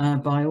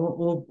by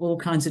all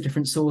kinds of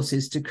different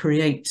sources to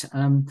create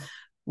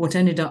what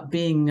ended up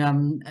being,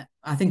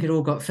 I think it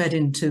all got fed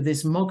into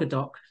this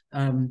MOGADOC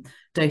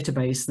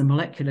database, the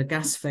Molecular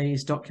Gas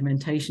Phase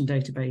Documentation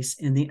Database,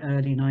 in the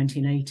early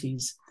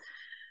 1980s.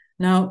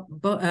 Now,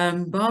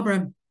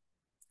 Barbara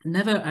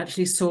never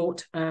actually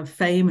sought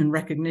fame and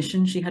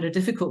recognition. She had a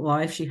difficult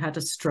life. She had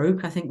a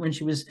stroke, I think, when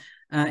she was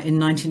in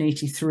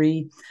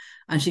 1983,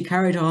 and she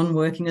carried on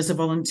working as a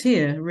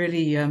volunteer,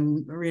 really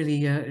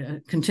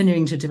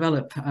continuing to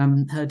develop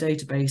her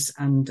database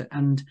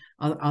and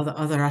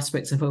other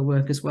aspects of her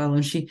work as well.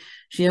 And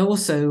she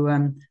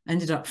also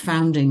ended up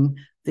founding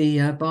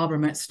the Barbara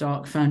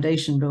Metz-Stark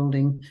Foundation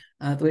building,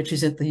 which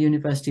is at the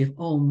University of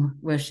Ulm,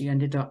 where she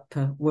ended up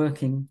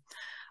working.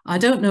 I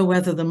don't know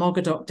whether the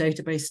MOGADOC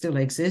database still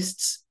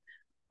exists.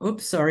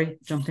 Oops, sorry,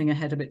 jumping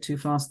ahead a bit too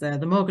fast there.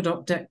 The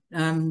MOGADOC,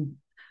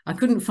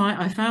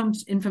 I found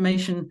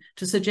information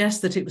to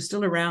suggest that it was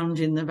still around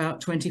in about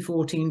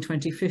 2014,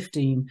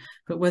 2015,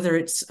 but whether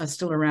it's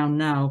still around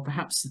now,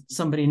 perhaps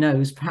somebody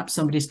knows, perhaps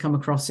somebody's come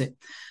across it.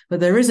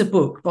 But there is a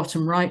book,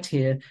 bottom right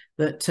here,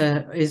 that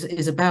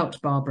is about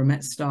Barbara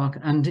Metz-Stark,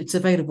 and it's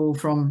available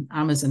from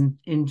Amazon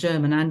in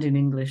German and in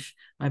English,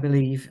 I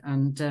believe.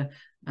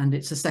 And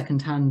it's a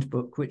second-hand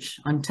book, which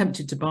I'm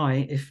tempted to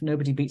buy if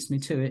nobody beats me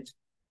to it.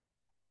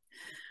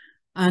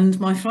 And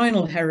my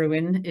final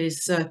heroine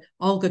is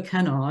Olga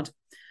Kennard,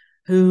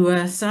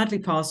 who sadly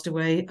passed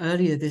away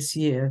earlier this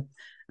year.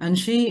 And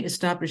she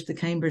established the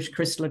Cambridge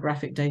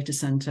Crystallographic Data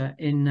Centre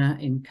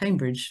in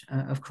Cambridge,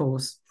 of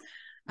course.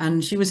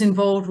 And she was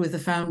involved with the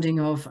founding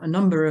of a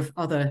number of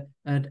other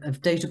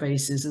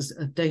databases,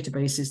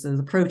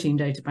 the Protein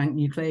Data Bank,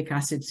 Nucleic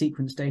Acid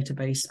Sequence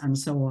Database, and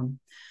so on.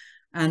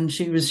 And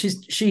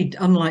she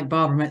unlike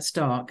Barbara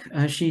Metz-Stark,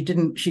 she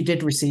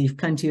did receive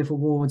plenty of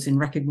awards in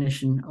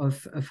recognition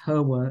of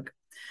her work.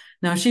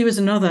 Now, she was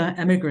another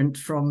emigrant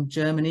from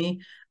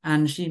Germany,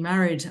 and she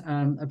married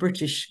a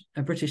British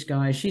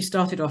guy. She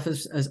started off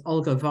as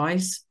Olga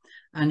Weiss,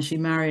 and she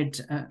married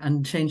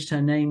and changed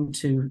her name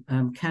to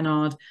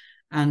Kennard,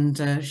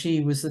 and she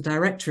was the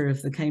director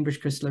of the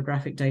Cambridge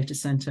Crystallographic Data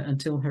Centre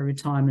until her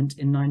retirement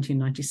in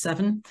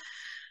 1997.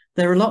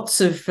 There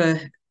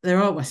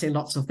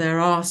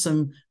are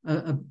some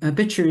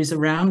obituaries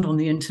around on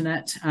the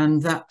internet,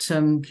 and that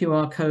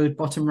QR code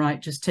bottom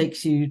right just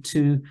takes you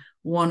to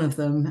one of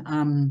them.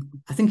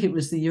 I think it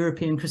was the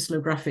European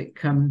Crystallographic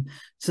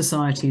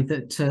Society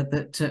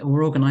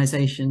or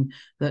organisation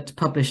that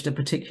published a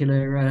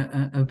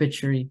particular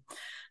obituary.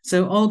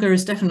 So Olga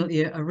is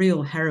definitely a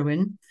real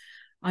heroine.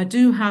 I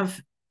do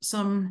have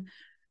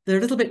they're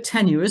a little bit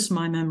tenuous,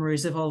 my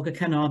memories of Olga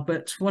Kennard,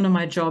 but one of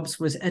my jobs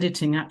was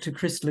editing Acta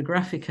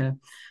Crystallographica.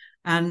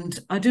 And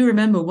I do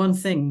remember one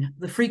thing: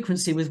 the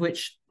frequency with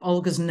which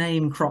Olga's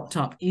name cropped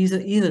up,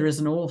 either as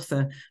an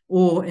author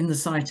or in the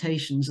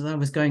citations as I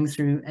was going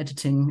through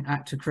editing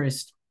Acta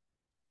Christ.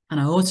 And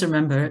I also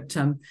remember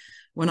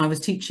when I was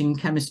teaching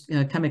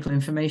chemical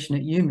information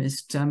at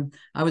UMIST,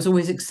 I was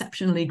always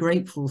exceptionally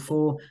grateful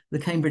for the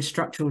Cambridge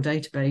Structural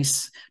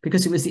Database,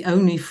 because it was the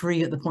only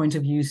free at the point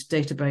of use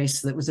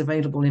database that was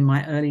available in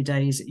my early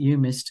days at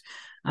UMIST.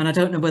 And I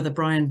don't know whether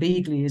Brian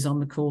Beagley is on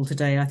the call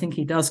today. I think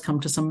he does come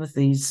to some of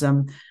these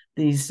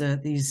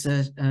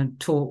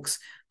talks.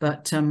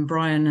 But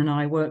Brian and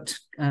I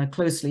worked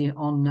closely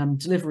on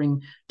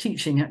delivering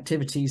teaching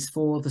activities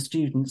for the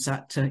students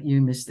at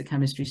UMIST, the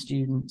chemistry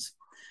students.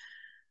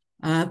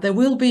 There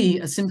will be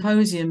a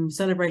symposium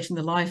celebrating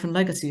the life and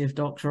legacy of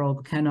Dr.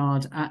 Olga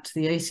Kennard at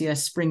the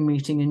ACS Spring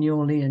Meeting in New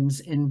Orleans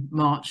in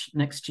March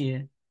next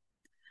year.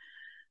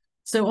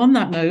 So on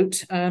that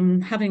note,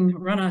 having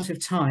run out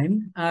of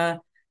time,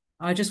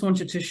 I just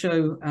wanted to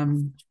show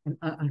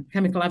a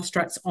Chemical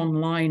Abstracts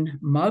Online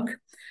mug.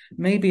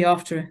 Maybe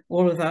after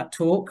all of that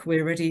talk,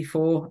 we're ready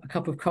for a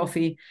cup of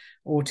coffee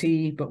or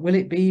tea, but will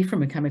it be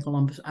from a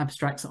Chemical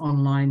Abstracts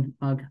Online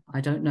mug? I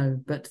don't know,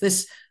 but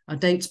this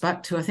dates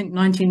back to, I think,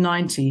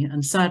 1990,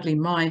 and sadly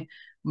my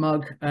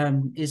mug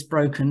is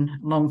broken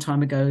a long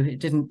time ago. It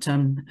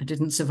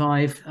didn't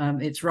survive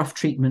its rough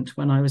treatment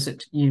when I was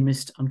at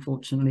UMIST,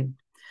 unfortunately.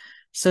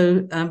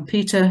 So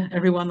Peter,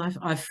 everyone,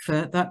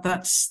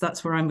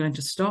 that's where I'm going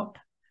to stop,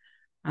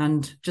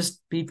 and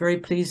just be very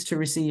pleased to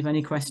receive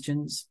any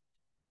questions.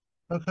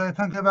 Okay,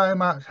 thank you very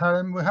much,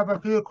 Helen. We have a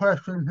few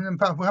questions, and in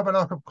fact, we have a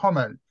lot of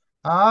comments.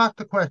 I'll ask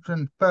the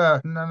questions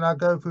first, and then I'll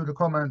go through the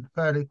comments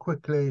fairly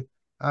quickly,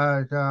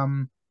 as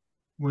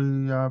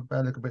we are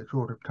a little bit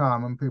short of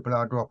time and people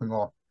are dropping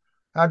off.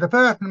 The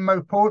first and most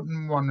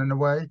important one in a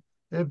way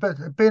is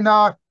that been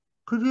asked,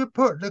 could you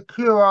put the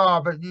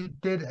QR that you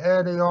did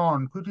early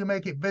on, could you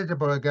make it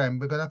visible again?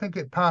 Because I think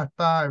it passed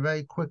by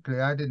very quickly.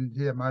 I didn't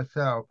see it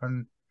myself.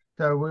 And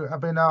so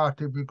I've been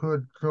asked if you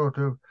could sort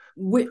of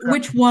correct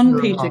Which the one,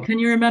 Peter? QR. Can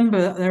you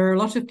remember? There are a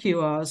lot of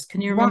QRs.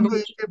 Can you The one remember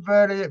that you which? did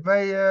very,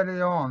 very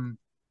early on.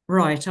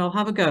 Right, I'll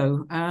have a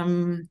go.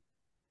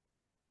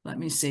 Let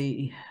me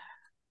see.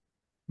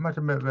 I must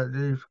admit that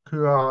these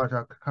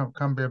QRs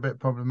can be a bit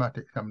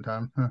problematic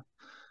sometimes.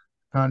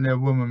 Apparently a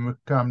woman was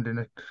jammed in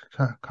a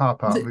car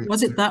Was park it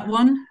was it recently. that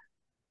one?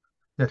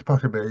 Yes,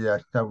 possibly,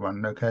 yes, that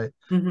one, okay.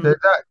 So Hmm.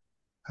 that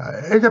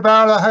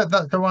Isabel, I hope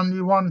that's the one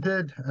you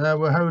wanted.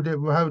 We'll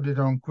hold it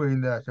on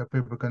screen there so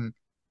people can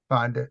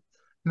find it.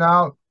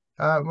 Now,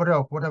 what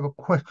else? What other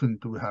questions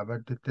do we have? I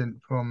did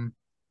think from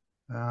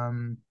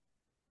um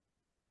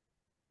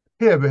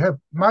here we have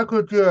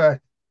Michael Dewar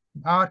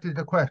asked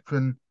a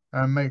question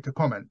and made a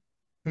comment.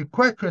 The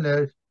question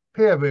is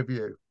peer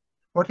review.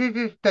 What is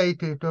the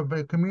status of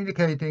the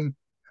communicating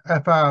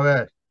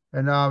FRS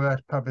and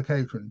RS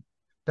publication?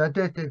 Does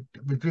it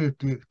reduce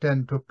the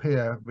extent of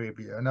peer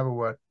review? In other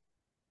words,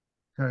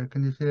 sorry,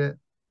 can you see it?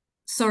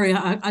 Sorry,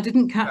 I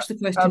didn't catch the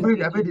question, I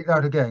Peter. read it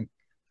out again.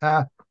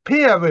 Uh,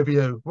 Peer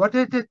review. What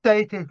is the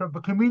status of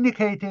the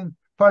communicating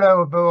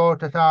follow of the Royal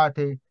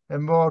Society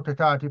and Royal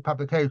Society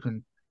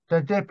publications?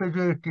 Does this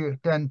reduce the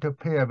extent of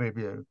peer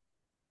review?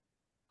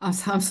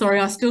 I'm sorry,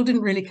 I still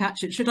didn't really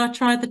catch it. Should I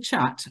try the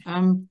chat?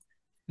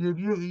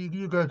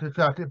 You go to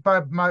chat. It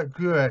might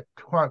view it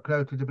quite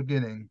close to the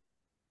beginning.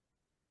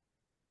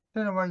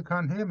 Don't know why you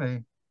can't hear me.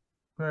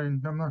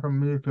 I'm not on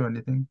mute or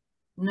anything.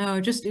 No,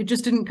 just it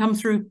just didn't come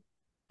through.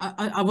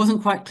 I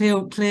wasn't quite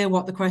clear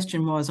what the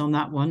question was on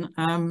that one.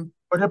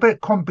 But a bit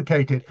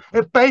complicated.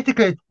 It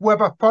basically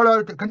whether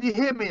followed. Can you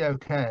hear me?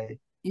 Okay.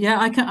 Yeah,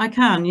 I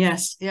can.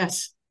 Yes,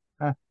 yes.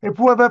 If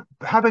whether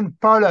having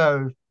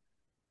followed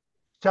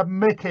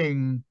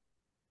submitting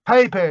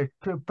papers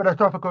to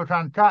philosophical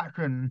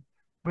transaction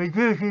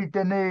reduces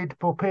the need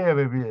for peer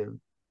review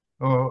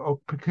or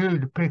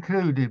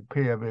precluded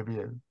peer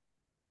review.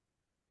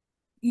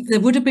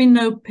 There would have been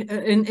no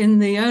in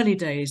the early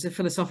days of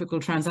philosophical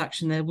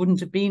transaction. There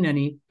wouldn't have been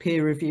any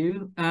peer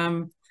review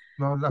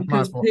Well, that's my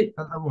because fault.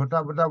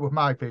 That was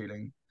my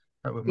feeling.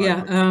 That was my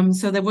yeah. feeling.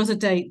 So there was a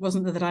date,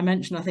 wasn't there, that I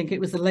mentioned? I think it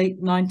was the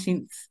late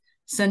 19th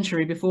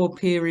century before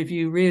peer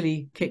review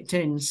really kicked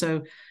in.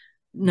 So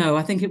no,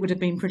 I think it would have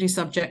been pretty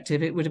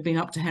subjective. It would have been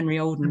up to Henry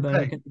In Oldenburg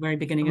place. at the very It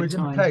beginning of was in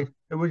time. place.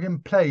 It was in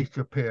place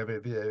for peer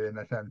review in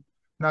a sense.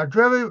 Now,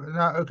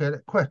 okay,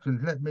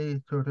 questions. Let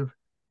me sort of,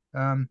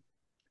 um,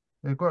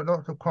 they've got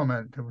lots of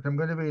comments, which I'm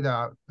going to read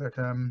out, but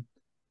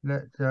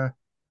let's,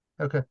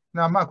 okay.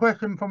 Now, my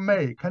question from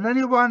me, can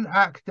anyone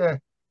access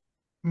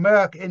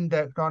Merck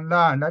Index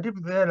online? I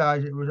didn't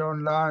realize it was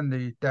online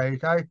these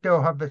days. I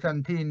still have the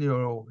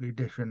centennial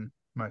edition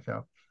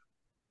myself.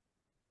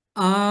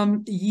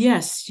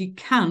 Yes, you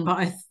can, but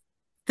I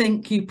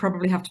think you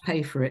probably have to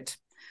pay for it.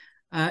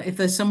 If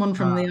there's someone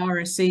from the Ah,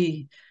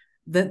 RSC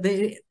that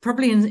they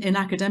probably in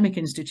academic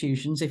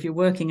institutions, if you're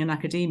working in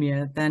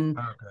academia, then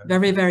okay,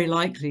 very, okay. very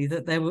likely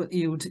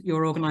that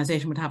your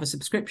organization would have a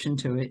subscription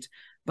to it.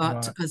 But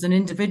Right. as an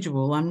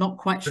individual, I'm not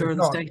quite But sure it's of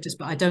the not. status,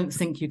 but I don't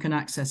think you can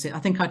access it. I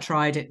think I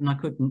tried it and I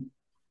couldn't.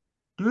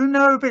 Do you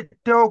know if it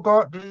still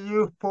got the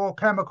useful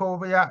chemical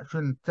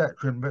reaction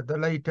section that the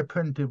later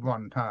printed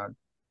one had?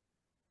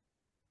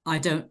 I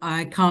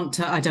can't,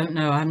 I don't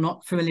know. I'm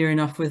not familiar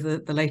enough with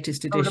the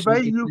latest It was a edition.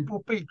 very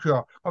useful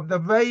feature of the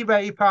very,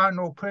 very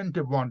final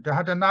printed one. It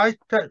had a nice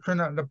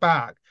section at the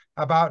back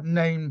about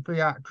named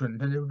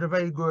reactions, and it was a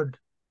very good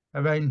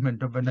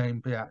arrangement of the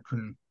named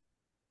reaction.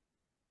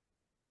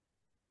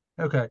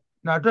 Okay,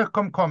 now just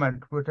some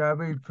comments, which I'll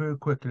read through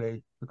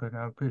quickly because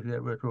I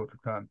appreciate we're short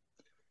of time.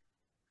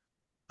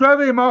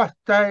 Joey Moss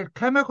said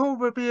chemical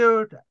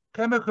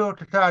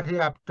society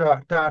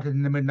abstract started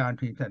in the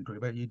mid-19th century,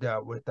 but you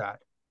dealt with that.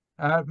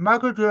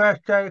 Michael Dewar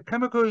said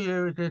chemical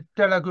use is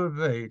still a good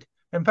read.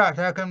 In fact,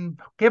 I can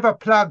give a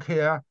plug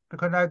here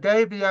because I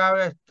gave the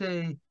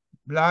RSC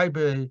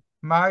library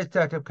my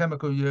set of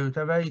chemical use,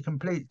 a very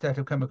complete set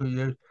of chemical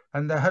use,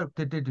 and they hope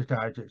to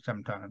digitize it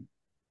sometime.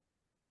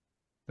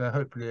 So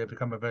hopefully it'll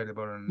become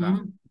available on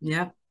that.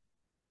 Yeah.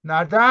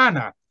 Now,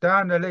 Diana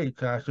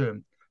Leach, I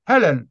assume.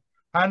 Helen,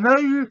 I know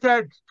you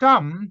said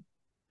some,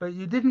 but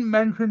you didn't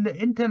mention the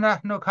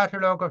International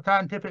Catalogue of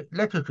Scientific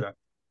Literature,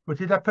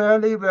 which is a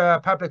fairly rare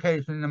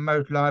publication in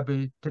most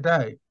libraries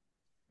today.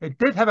 It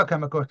did have a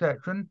chemical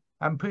section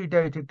and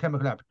predated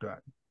chemical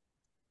abstract.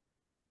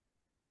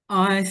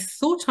 I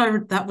thought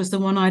that was the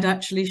one I'd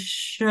actually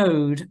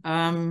showed.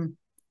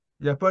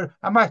 Yeah, but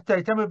I must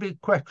say some of these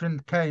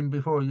questions came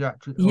before you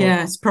actually, or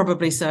Yes,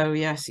 probably so.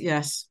 Yes,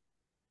 yes.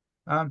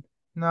 um,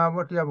 now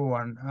what's the other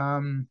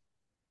one?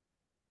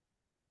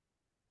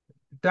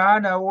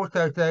 Diana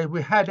also says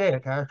we had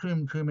it. I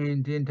assume she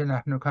means the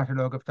International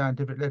Catalogue of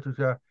Scientific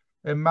Literature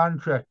in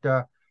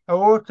Manchester. I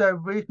also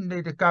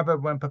recently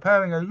discovered when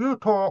preparing a new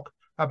talk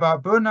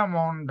about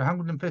Brunamont, the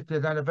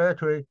 150th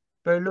anniversary,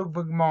 by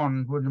Ludwig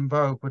Mon was in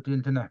vogue with the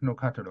International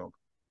Catalogue.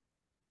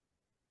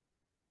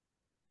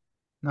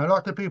 Now,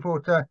 lots of people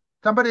say,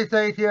 somebody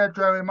says here,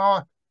 Jerry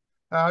Moss,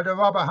 the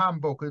Robert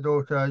Handbook is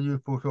also a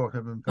useful source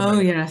of Oh,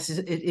 information. yes.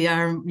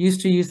 Yeah, I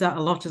used to use that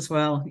a lot as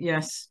well.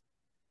 Yes.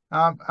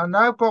 And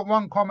I've got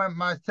one comment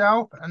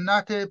myself, and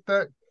that is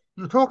that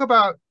you talk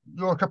about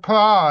your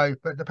surprise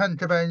that the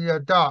Pennsylvania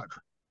Dutch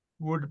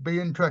would be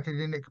interested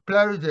in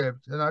explosives,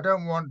 and I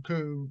don't want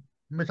to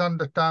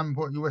misunderstand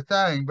what you were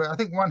saying, but I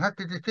think one has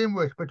to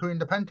distinguish between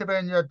the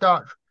Pennsylvania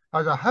Dutch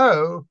as a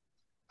whole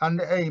and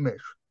the Amish.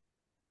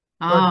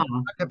 Because Ah,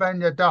 the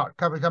Pennsylvania Dutch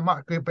covers a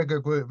much bigger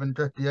group than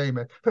just the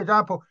Amish. For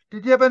example,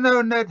 did you ever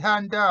know Ned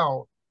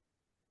Handel?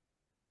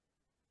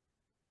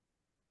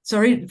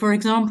 sorry, for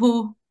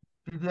example?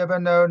 Did you ever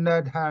know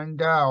Ned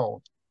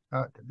Handel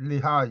at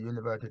Lehigh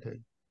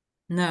University?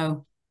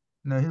 No.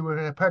 No, he was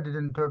a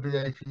president of the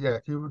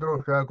ACS. He was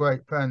also a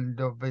great friend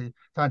of the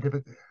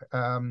scientific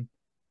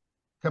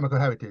chemical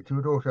heritage. He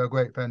was also a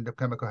great friend of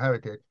chemical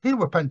heritage. He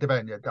was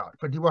Pennsylvania Dutch,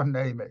 but he wasn't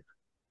Amish,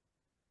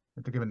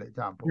 to give an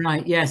example.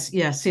 Right. Yes,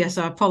 yes, yes.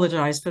 I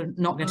apologize for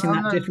not getting No,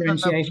 that no, no,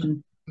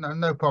 differentiation.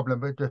 no problem,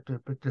 but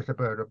just a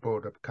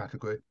broader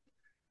category.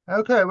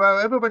 Okay, well,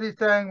 everybody's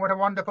saying what a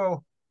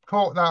wonderful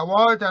talk that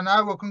was, and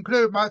I will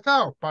conclude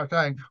myself by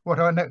saying what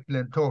an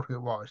excellent talk it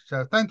was.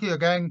 So thank you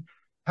again,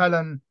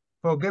 Helen,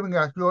 for giving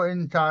us your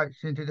insights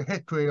into the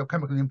history of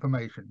chemical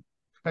information.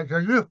 It's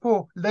a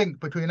useful link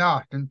between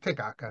us and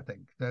SIGAC, I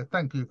think. So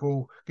thank you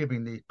for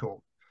giving these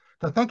talks.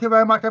 So thank you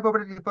very much,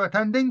 everybody, for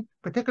attending,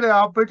 particularly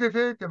our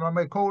visitors, if I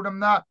may call them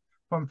that,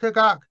 from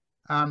SIGAC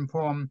and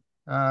from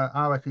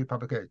RSC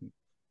Publications.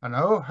 And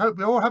I hope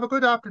you all have a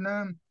good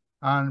afternoon.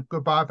 And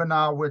goodbye for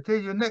now. We'll see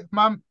you next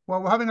month.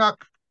 Well, we're having a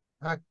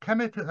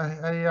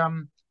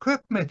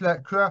Christmas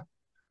lecture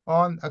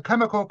on a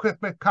chemical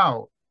Christmas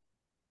carol.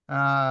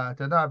 So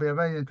that'll be a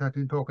very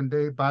interesting talk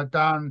indeed by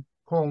Dan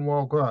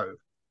Cornwall Grove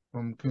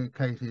from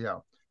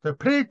KCL. So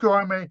please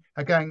join me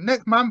again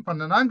next month on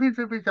the 19th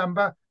of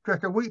December,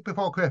 just a week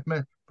before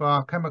Christmas, for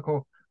our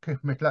chemical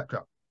Christmas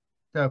lecture.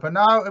 So for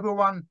now,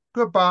 everyone,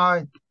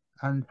 goodbye,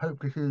 and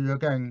hope to see you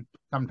again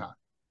sometime.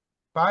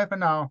 Bye for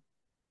now.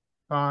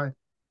 Bye.